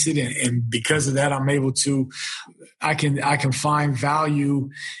to face it. And because of that, I'm able to, I can find value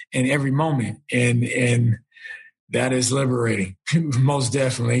in every moment. And that is liberating. Most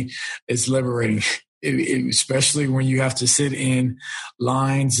definitely, it's liberating. Especially when you have to sit in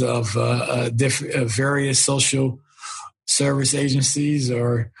lines of various social service agencies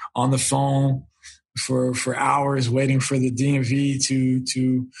or on the phone for hours waiting for the DMV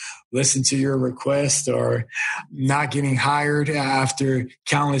to listen to your request, or not getting hired after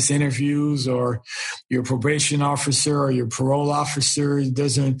countless interviews, or your probation officer or your parole officer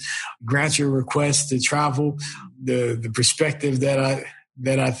doesn't grant your request to travel. The perspective that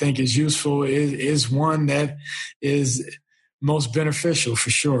I think is useful is one that is most beneficial,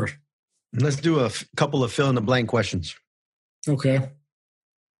 for sure. Let's do a couple of fill-in-the-blank questions. Okay.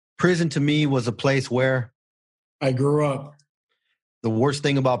 Prison to me was a place where I grew up. The worst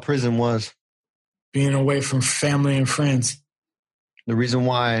thing about prison was being away from family and friends. The reason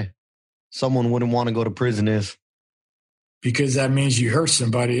why someone wouldn't want to go to prison is because that means you hurt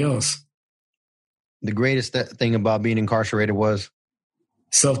somebody else. The greatest thing about being incarcerated was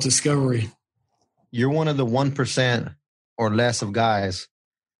self-discovery. You're one of the 1% or less of guys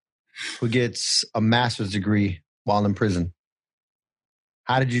who gets a master's degree while in prison.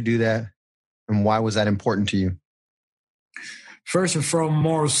 How did you do that? And why was that important to you? First and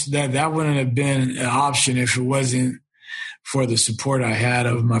foremost, that wouldn't have been an option if it wasn't for the support I had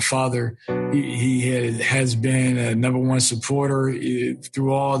of my father. He has been a number one supporter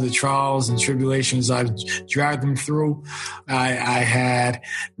through all the trials and tribulations I've dragged him through. I had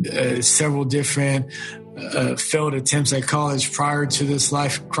several different failed attempts at college prior to this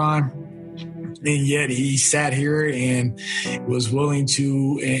life of crime. And yet he sat here and was willing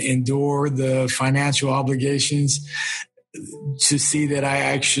to endure the financial obligations to see that I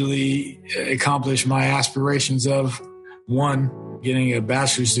actually accomplished my aspirations of, one, getting a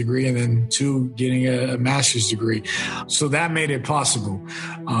bachelor's degree, and then 2, getting a master's degree. So that made it possible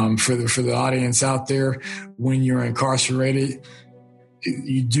for the audience out there. When you're incarcerated,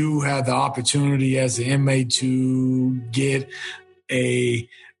 you do have the opportunity as an inmate to get a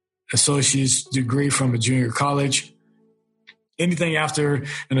associate's degree from a junior college. Anything after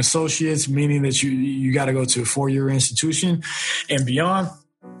an associate's, meaning that you got to go to a 4-year institution and beyond,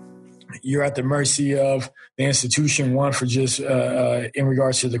 you're at the mercy of the institution, one, for just in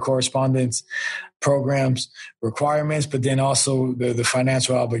regards to the correspondence programs requirements, but then also the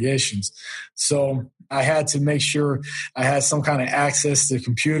financial obligations. So I had to make sure I had some kind of access to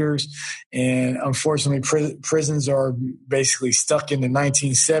computers. And unfortunately, prisons are basically stuck in the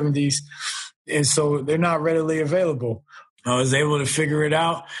 1970s. And so they're not readily available. I was able to figure it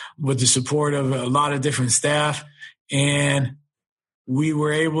out with the support of a lot of different staff. And we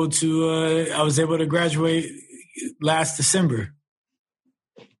were able to, I was able to graduate last December.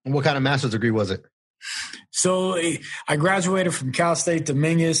 And what kind of master's degree was it? So I graduated from Cal State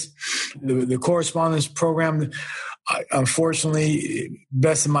Dominguez, the correspondence program. Unfortunately,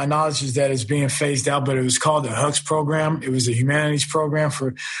 best of my knowledge is that it's being phased out, but it was called the HUX program. It was a humanities program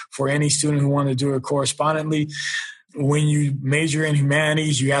for any student who wanted to do it correspondently. When you major in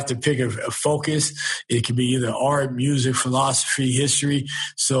humanities, you have to pick a focus. It could be either art, music, philosophy, history.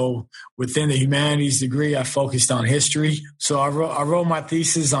 So within the humanities degree, I focused on history. So I wrote my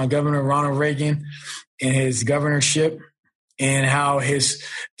thesis on Governor Ronald Reagan and his governorship and how his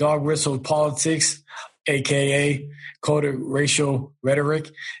dog whistled politics, AKA coded racial rhetoric,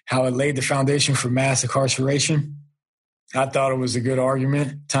 how it laid the foundation for mass incarceration. I thought it was a good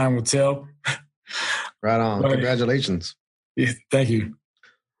argument. Time will tell. Right on. But, congratulations. Yeah, thank you.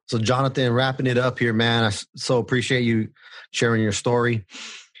 So, Jonathan, wrapping it up here, man, I so appreciate you sharing your story.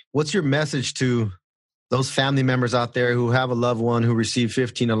 What's your message to those family members out there who have a loved one who received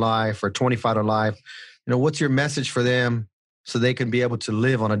 15 to life or 25 to life? You know, what's your message for them so they can be able to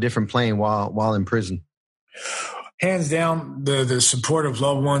live on a different plane while in prison? Hands down, the support of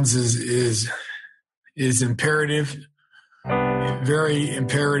loved ones is imperative. Very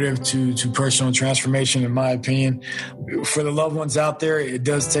imperative to personal transformation, in my opinion. For the loved ones out there, it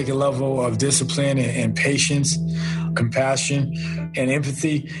does take a level of discipline and patience, compassion, and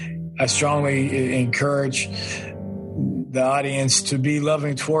empathy. I strongly encourage the audience to be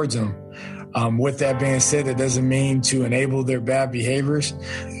loving towards them. With that being said, that doesn't mean to enable their bad behaviors.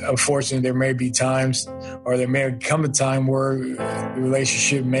 Unfortunately, there may be times, or there may come a time where the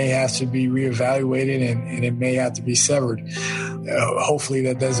relationship may have to be reevaluated and it may have to be severed. Hopefully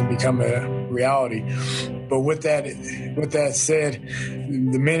that doesn't become a reality. But with that said,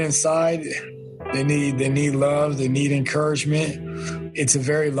 the men inside, they need love, they need encouragement. It's a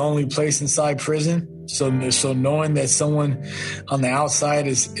very lonely place inside prison. So knowing that someone on the outside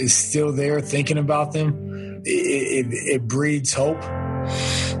is still there thinking about them, it breeds hope,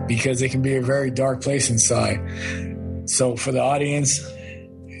 because it can be a very dark place inside. So for the audience,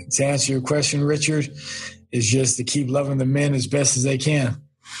 to answer your question, Richard, is just to keep loving the men as best as they can.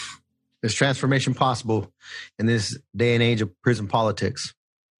 Is transformation possible in this day and age of prison politics?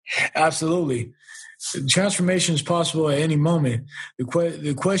 Absolutely. Transformation is possible at any moment.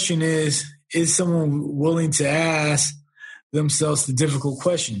 The question is someone willing to ask themselves the difficult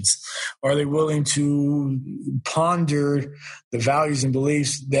questions? Are they willing to ponder the values and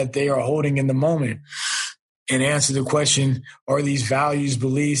beliefs that they are holding in the moment and answer the question, are these values,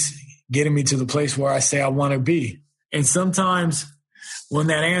 beliefs getting me to the place where I say I want to be? And sometimes when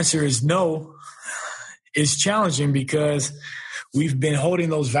that answer is no, it's challenging, because we've been holding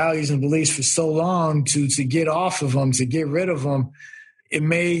those values and beliefs for so long to get off of them, to get rid of them. It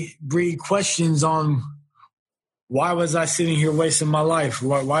may breed questions on, why was I sitting here wasting my life?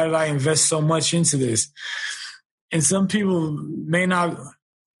 Why did I invest so much into this? And some people may not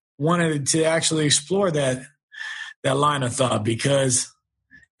want to actually explore that line of thought, because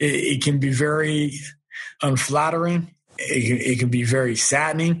it can be very unflattering. It can be very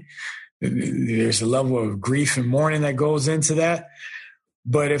saddening. There's a level of grief and mourning that goes into that.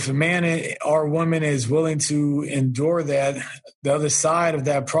 But if a man or woman is willing to endure that, the other side of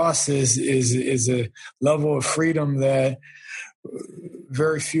that process is a level of freedom that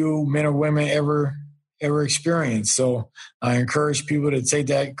very few men or women ever experience. So I encourage people to take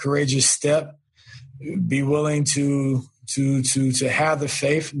that courageous step, be willing to have the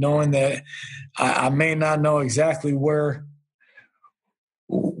faith, knowing that I may not know exactly where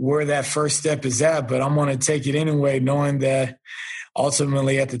that first step is at, but I'm going to take it anyway, knowing that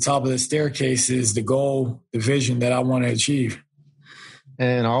ultimately at the top of the staircase is the goal, the vision that I want to achieve.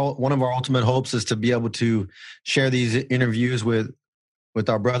 And one of our ultimate hopes is to be able to share these interviews with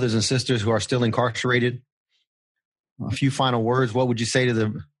our brothers and sisters who are still incarcerated. A few final words. What would you say to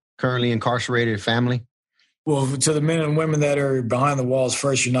the currently incarcerated family? Well, to the men and women that are behind the walls,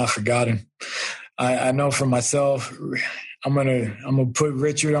 first, you're not forgotten. I know for myself, I'm gonna put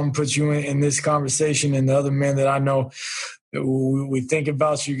Richard, I'm gonna put you in this conversation, and the other men that I know. We think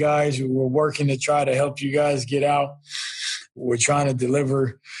about you guys. We're working to try to help you guys get out. We're trying to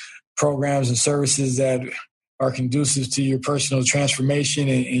deliver programs and services that are conducive to your personal transformation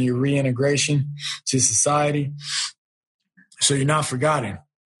and your reintegration to society. So you're not forgotten.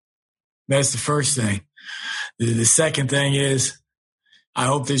 That's the first thing. The second thing is, I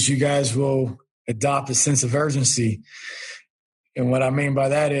hope that you guys will adopt a sense of urgency. And what I mean by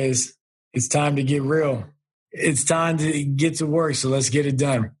that is, it's time to get real. It's time to get to work, so let's get it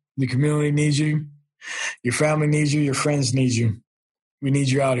done. The community needs you. Your family needs you. Your friends need you. We need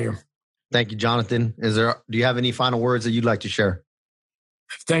you out here. Thank you, Jonathyn. Do you have any final words that you'd like to share?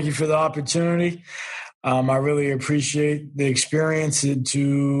 Thank you for the opportunity. I really appreciate the experience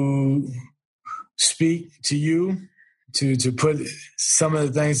to speak to you, to put some of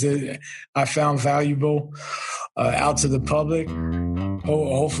the things that I found valuable out to the public.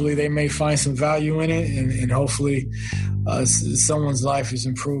 Hopefully they may find some value in it, and hopefully someone's life is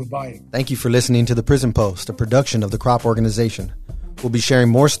improved by it. Thank you for listening to The Prison Post, a production of the Crop Organization. We'll be sharing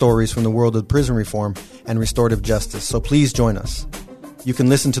more stories from the world of prison reform and restorative justice, so please join us. You can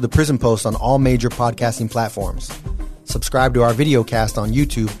listen to The Prison Post on all major podcasting platforms. Subscribe to our video cast on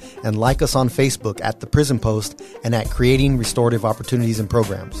YouTube and like us on Facebook at The Prison Post and at Creating Restorative Opportunities and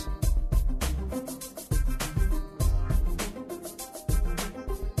Programs.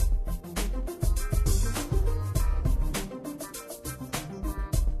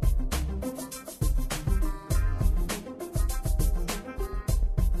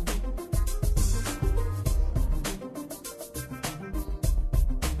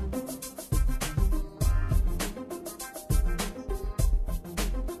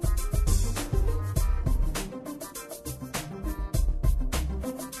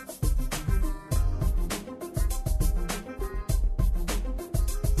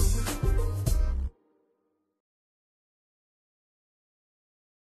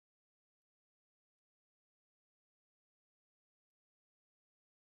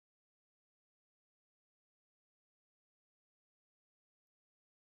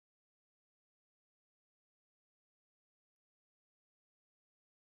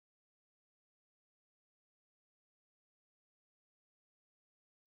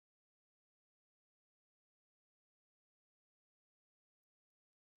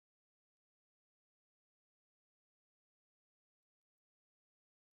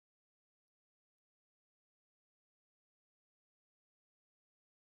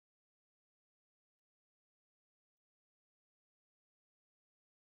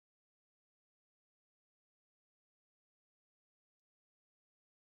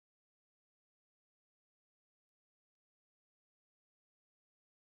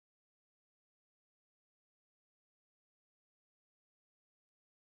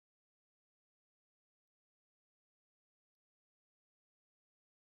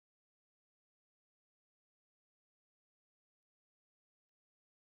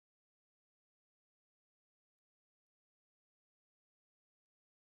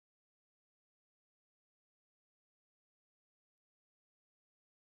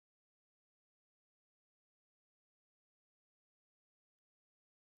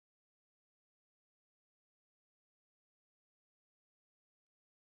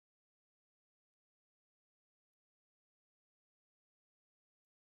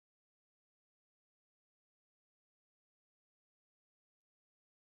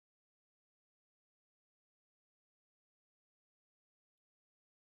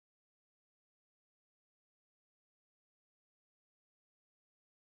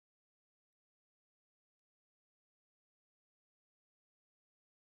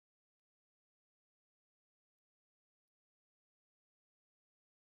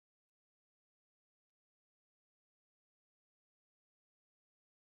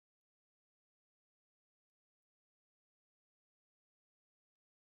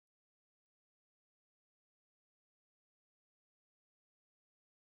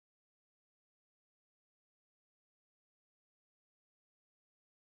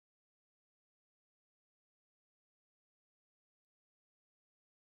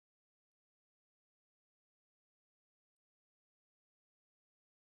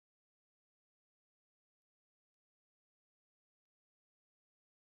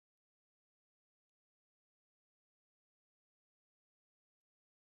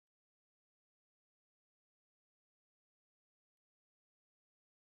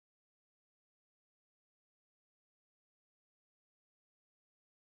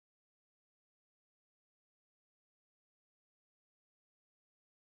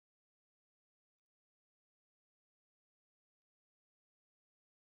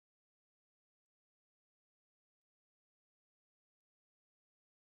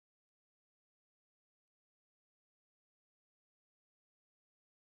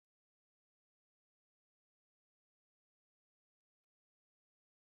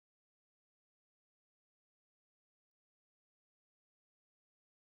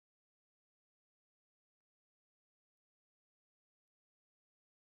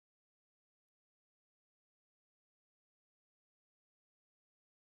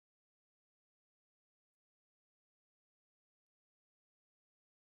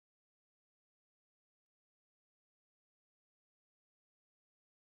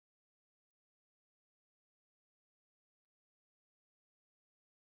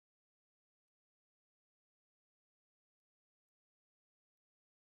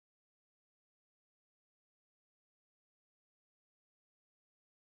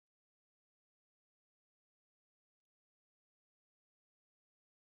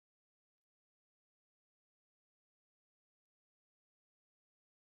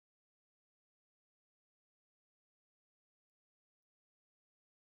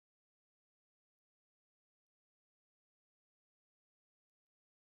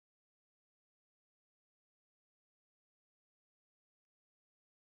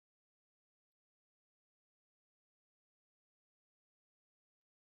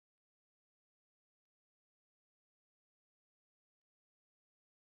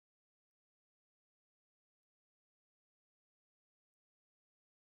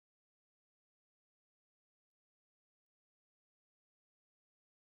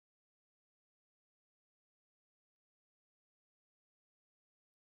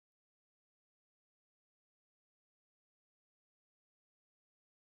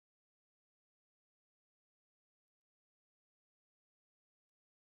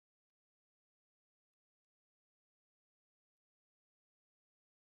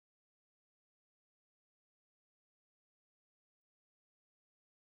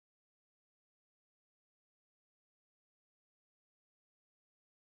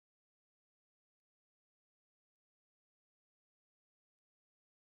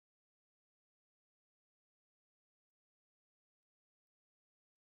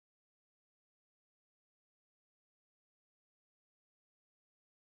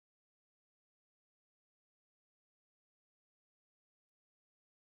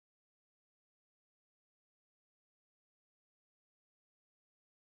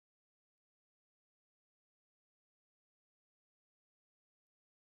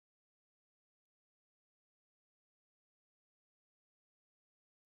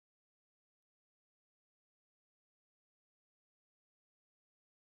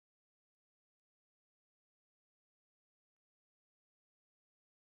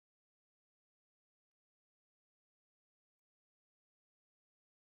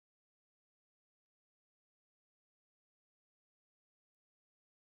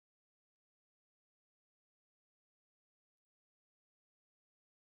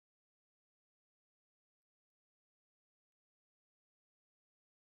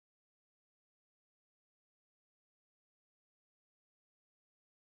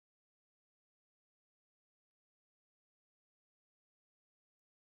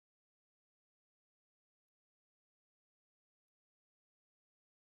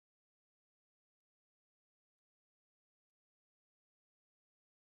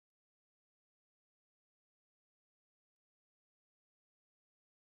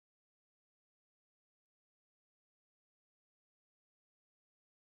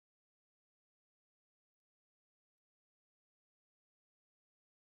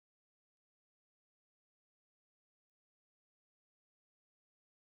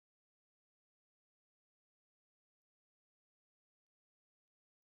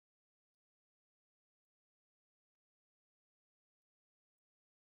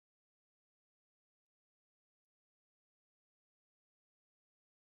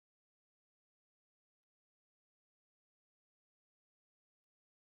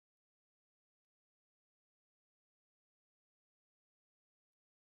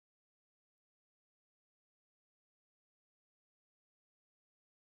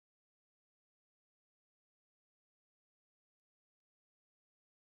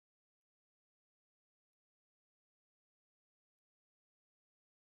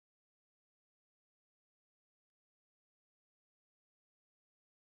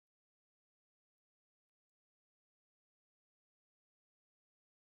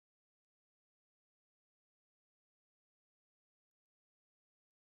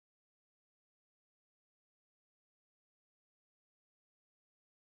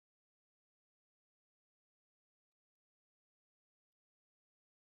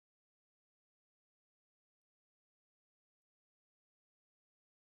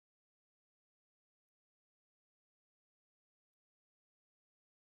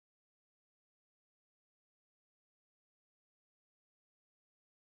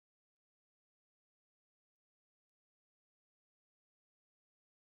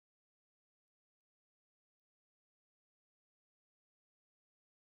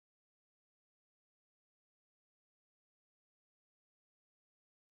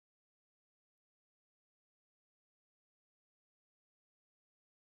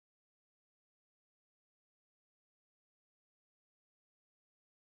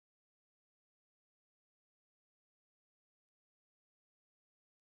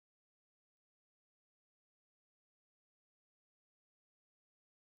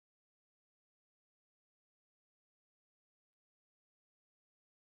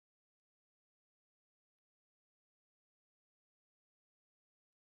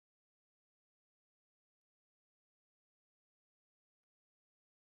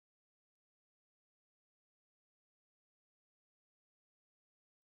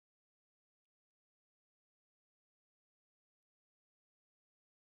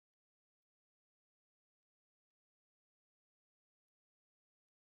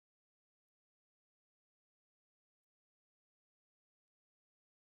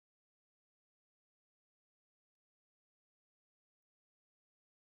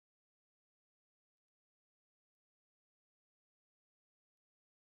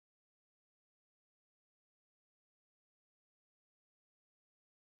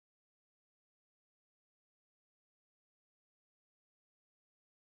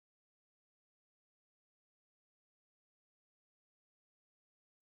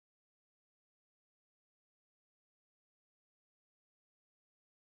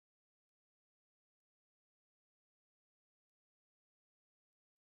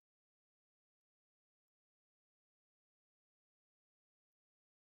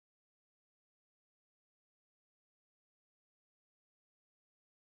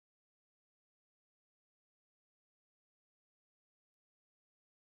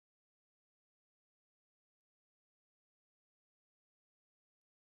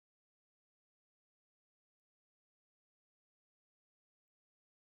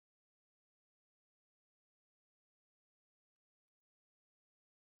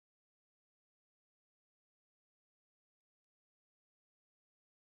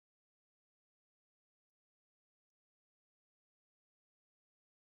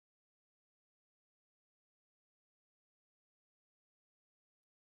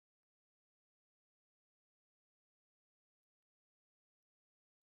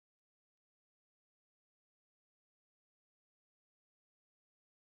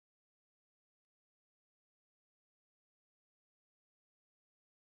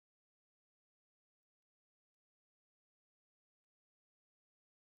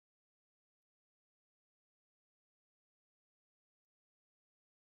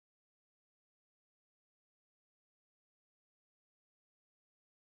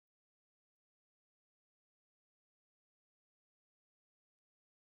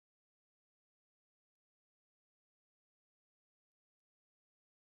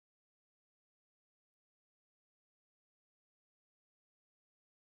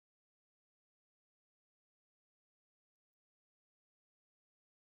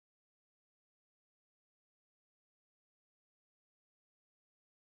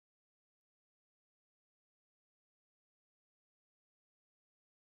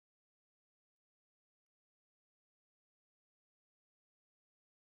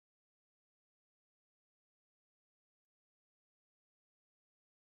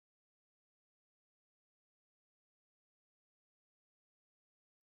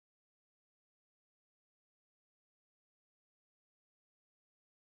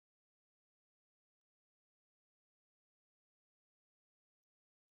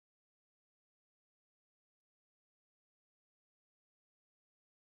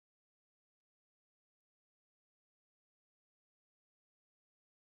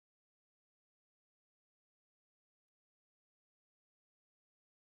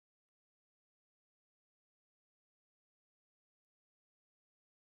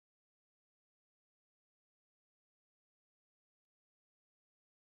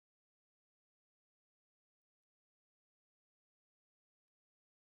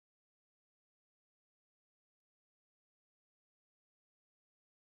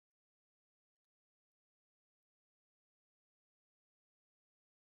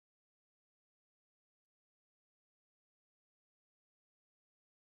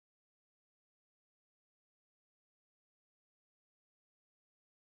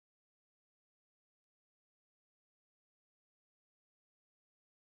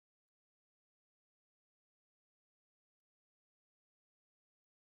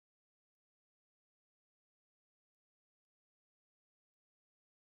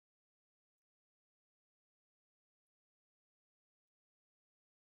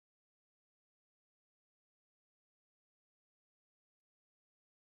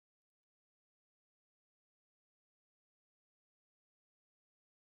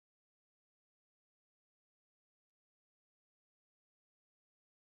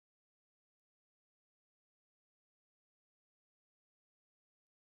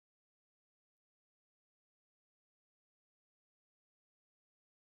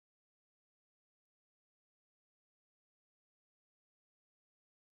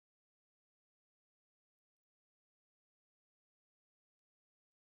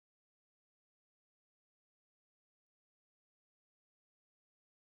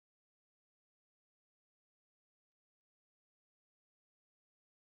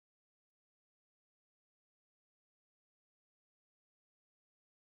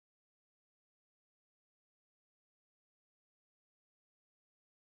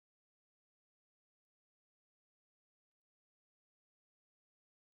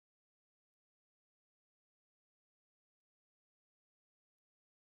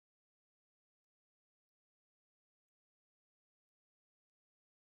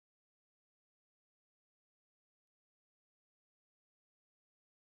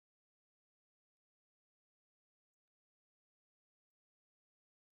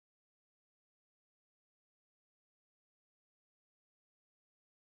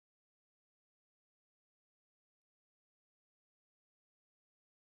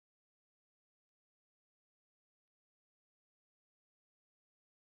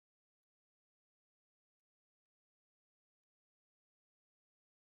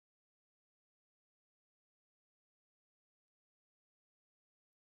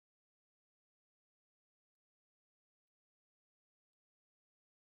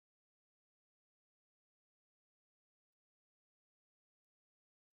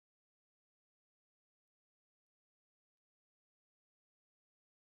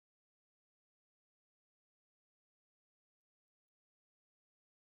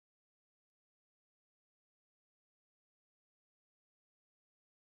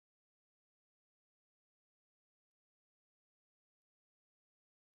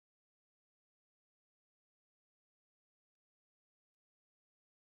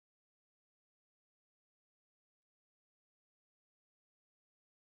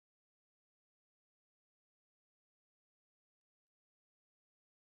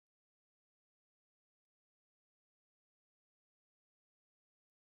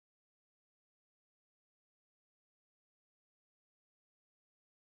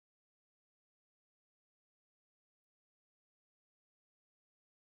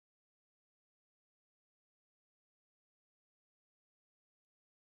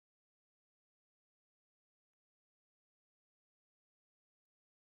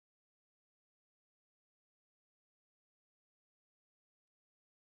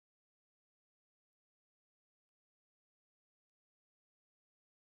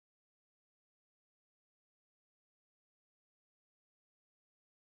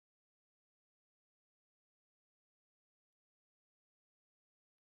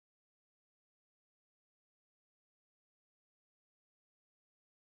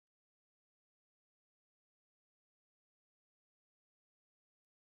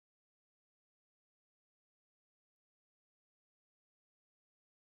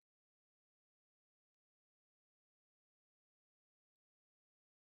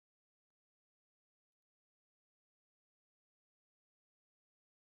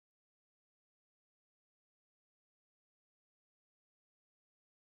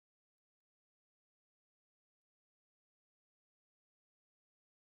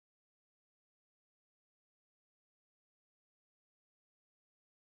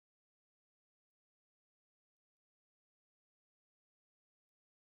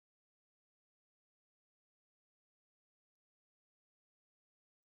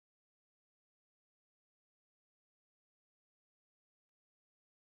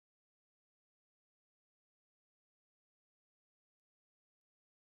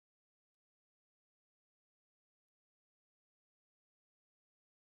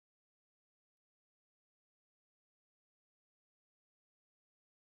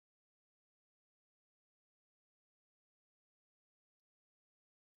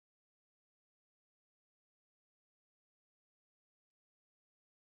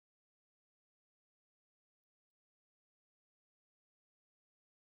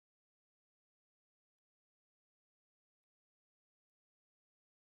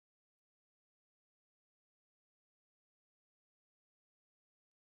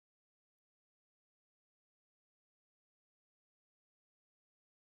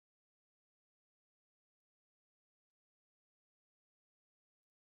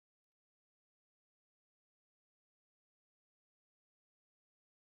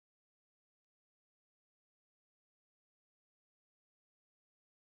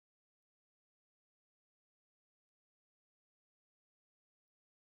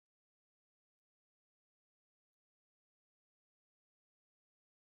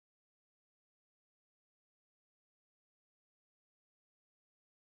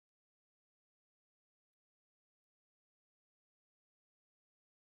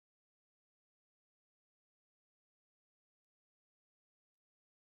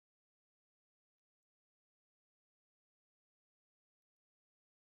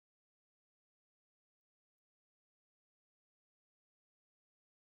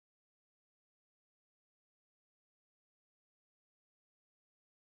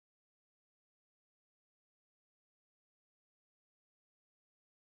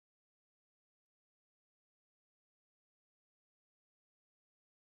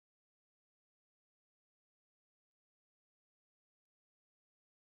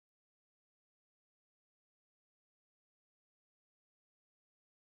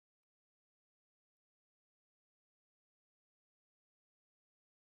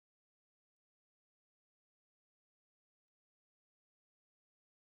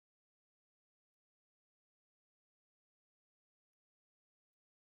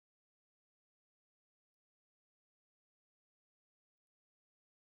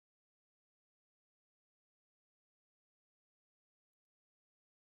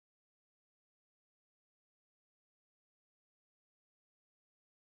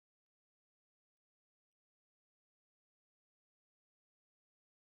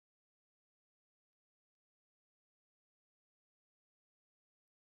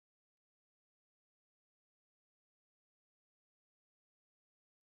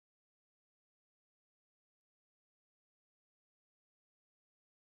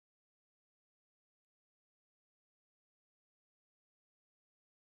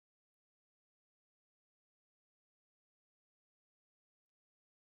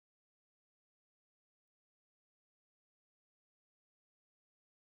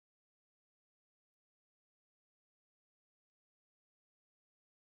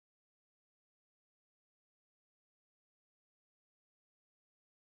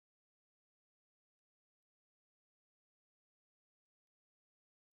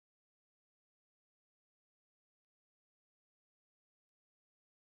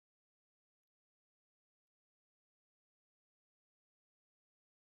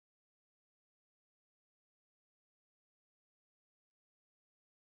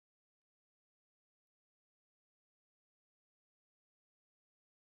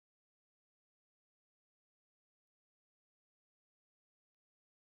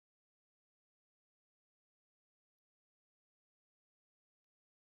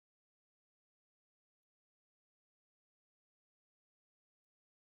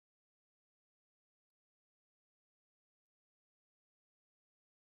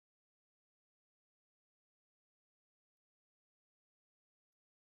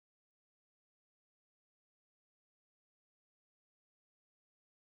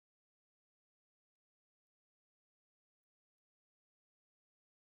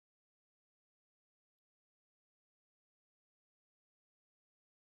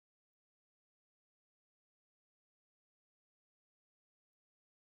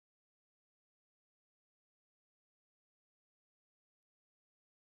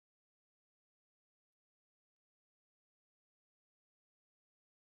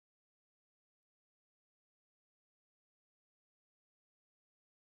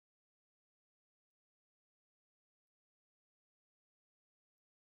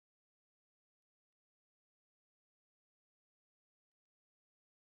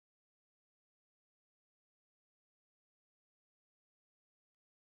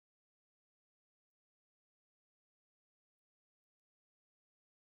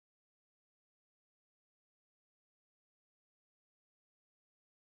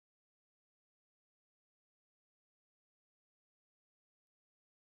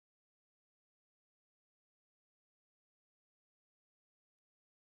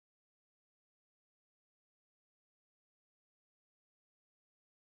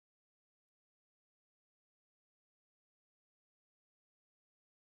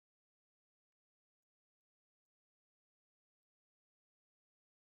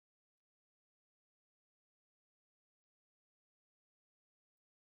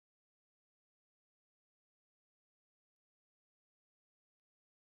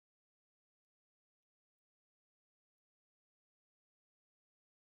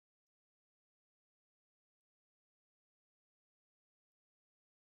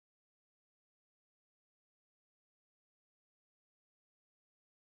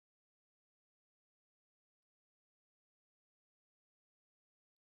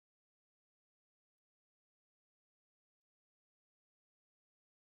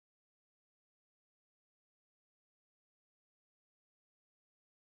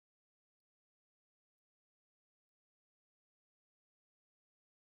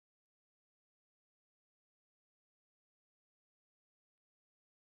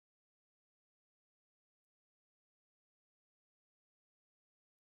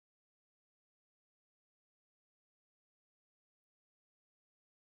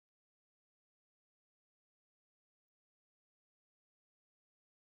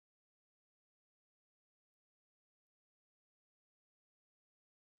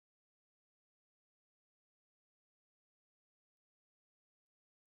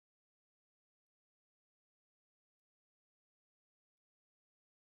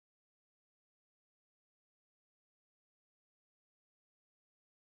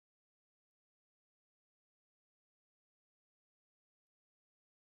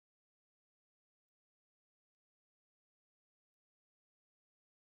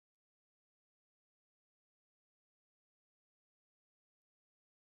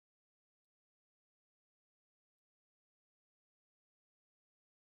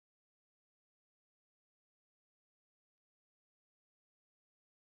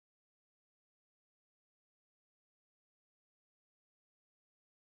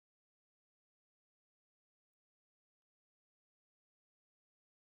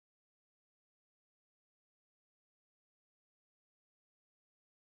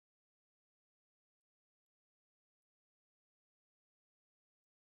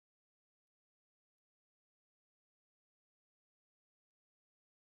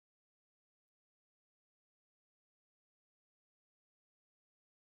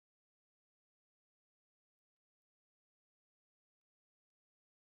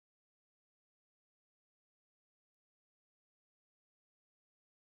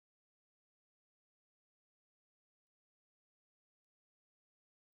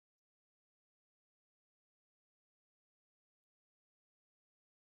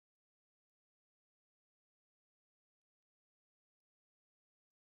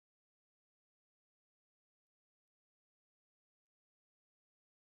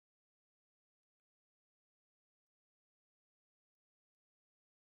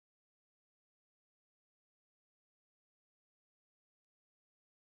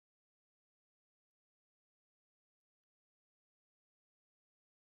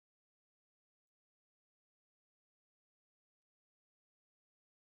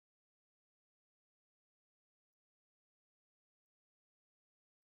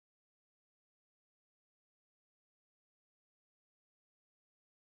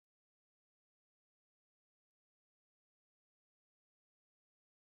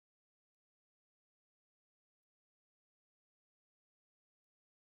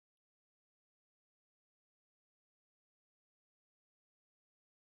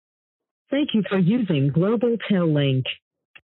 Thank you for using Global Tel Link.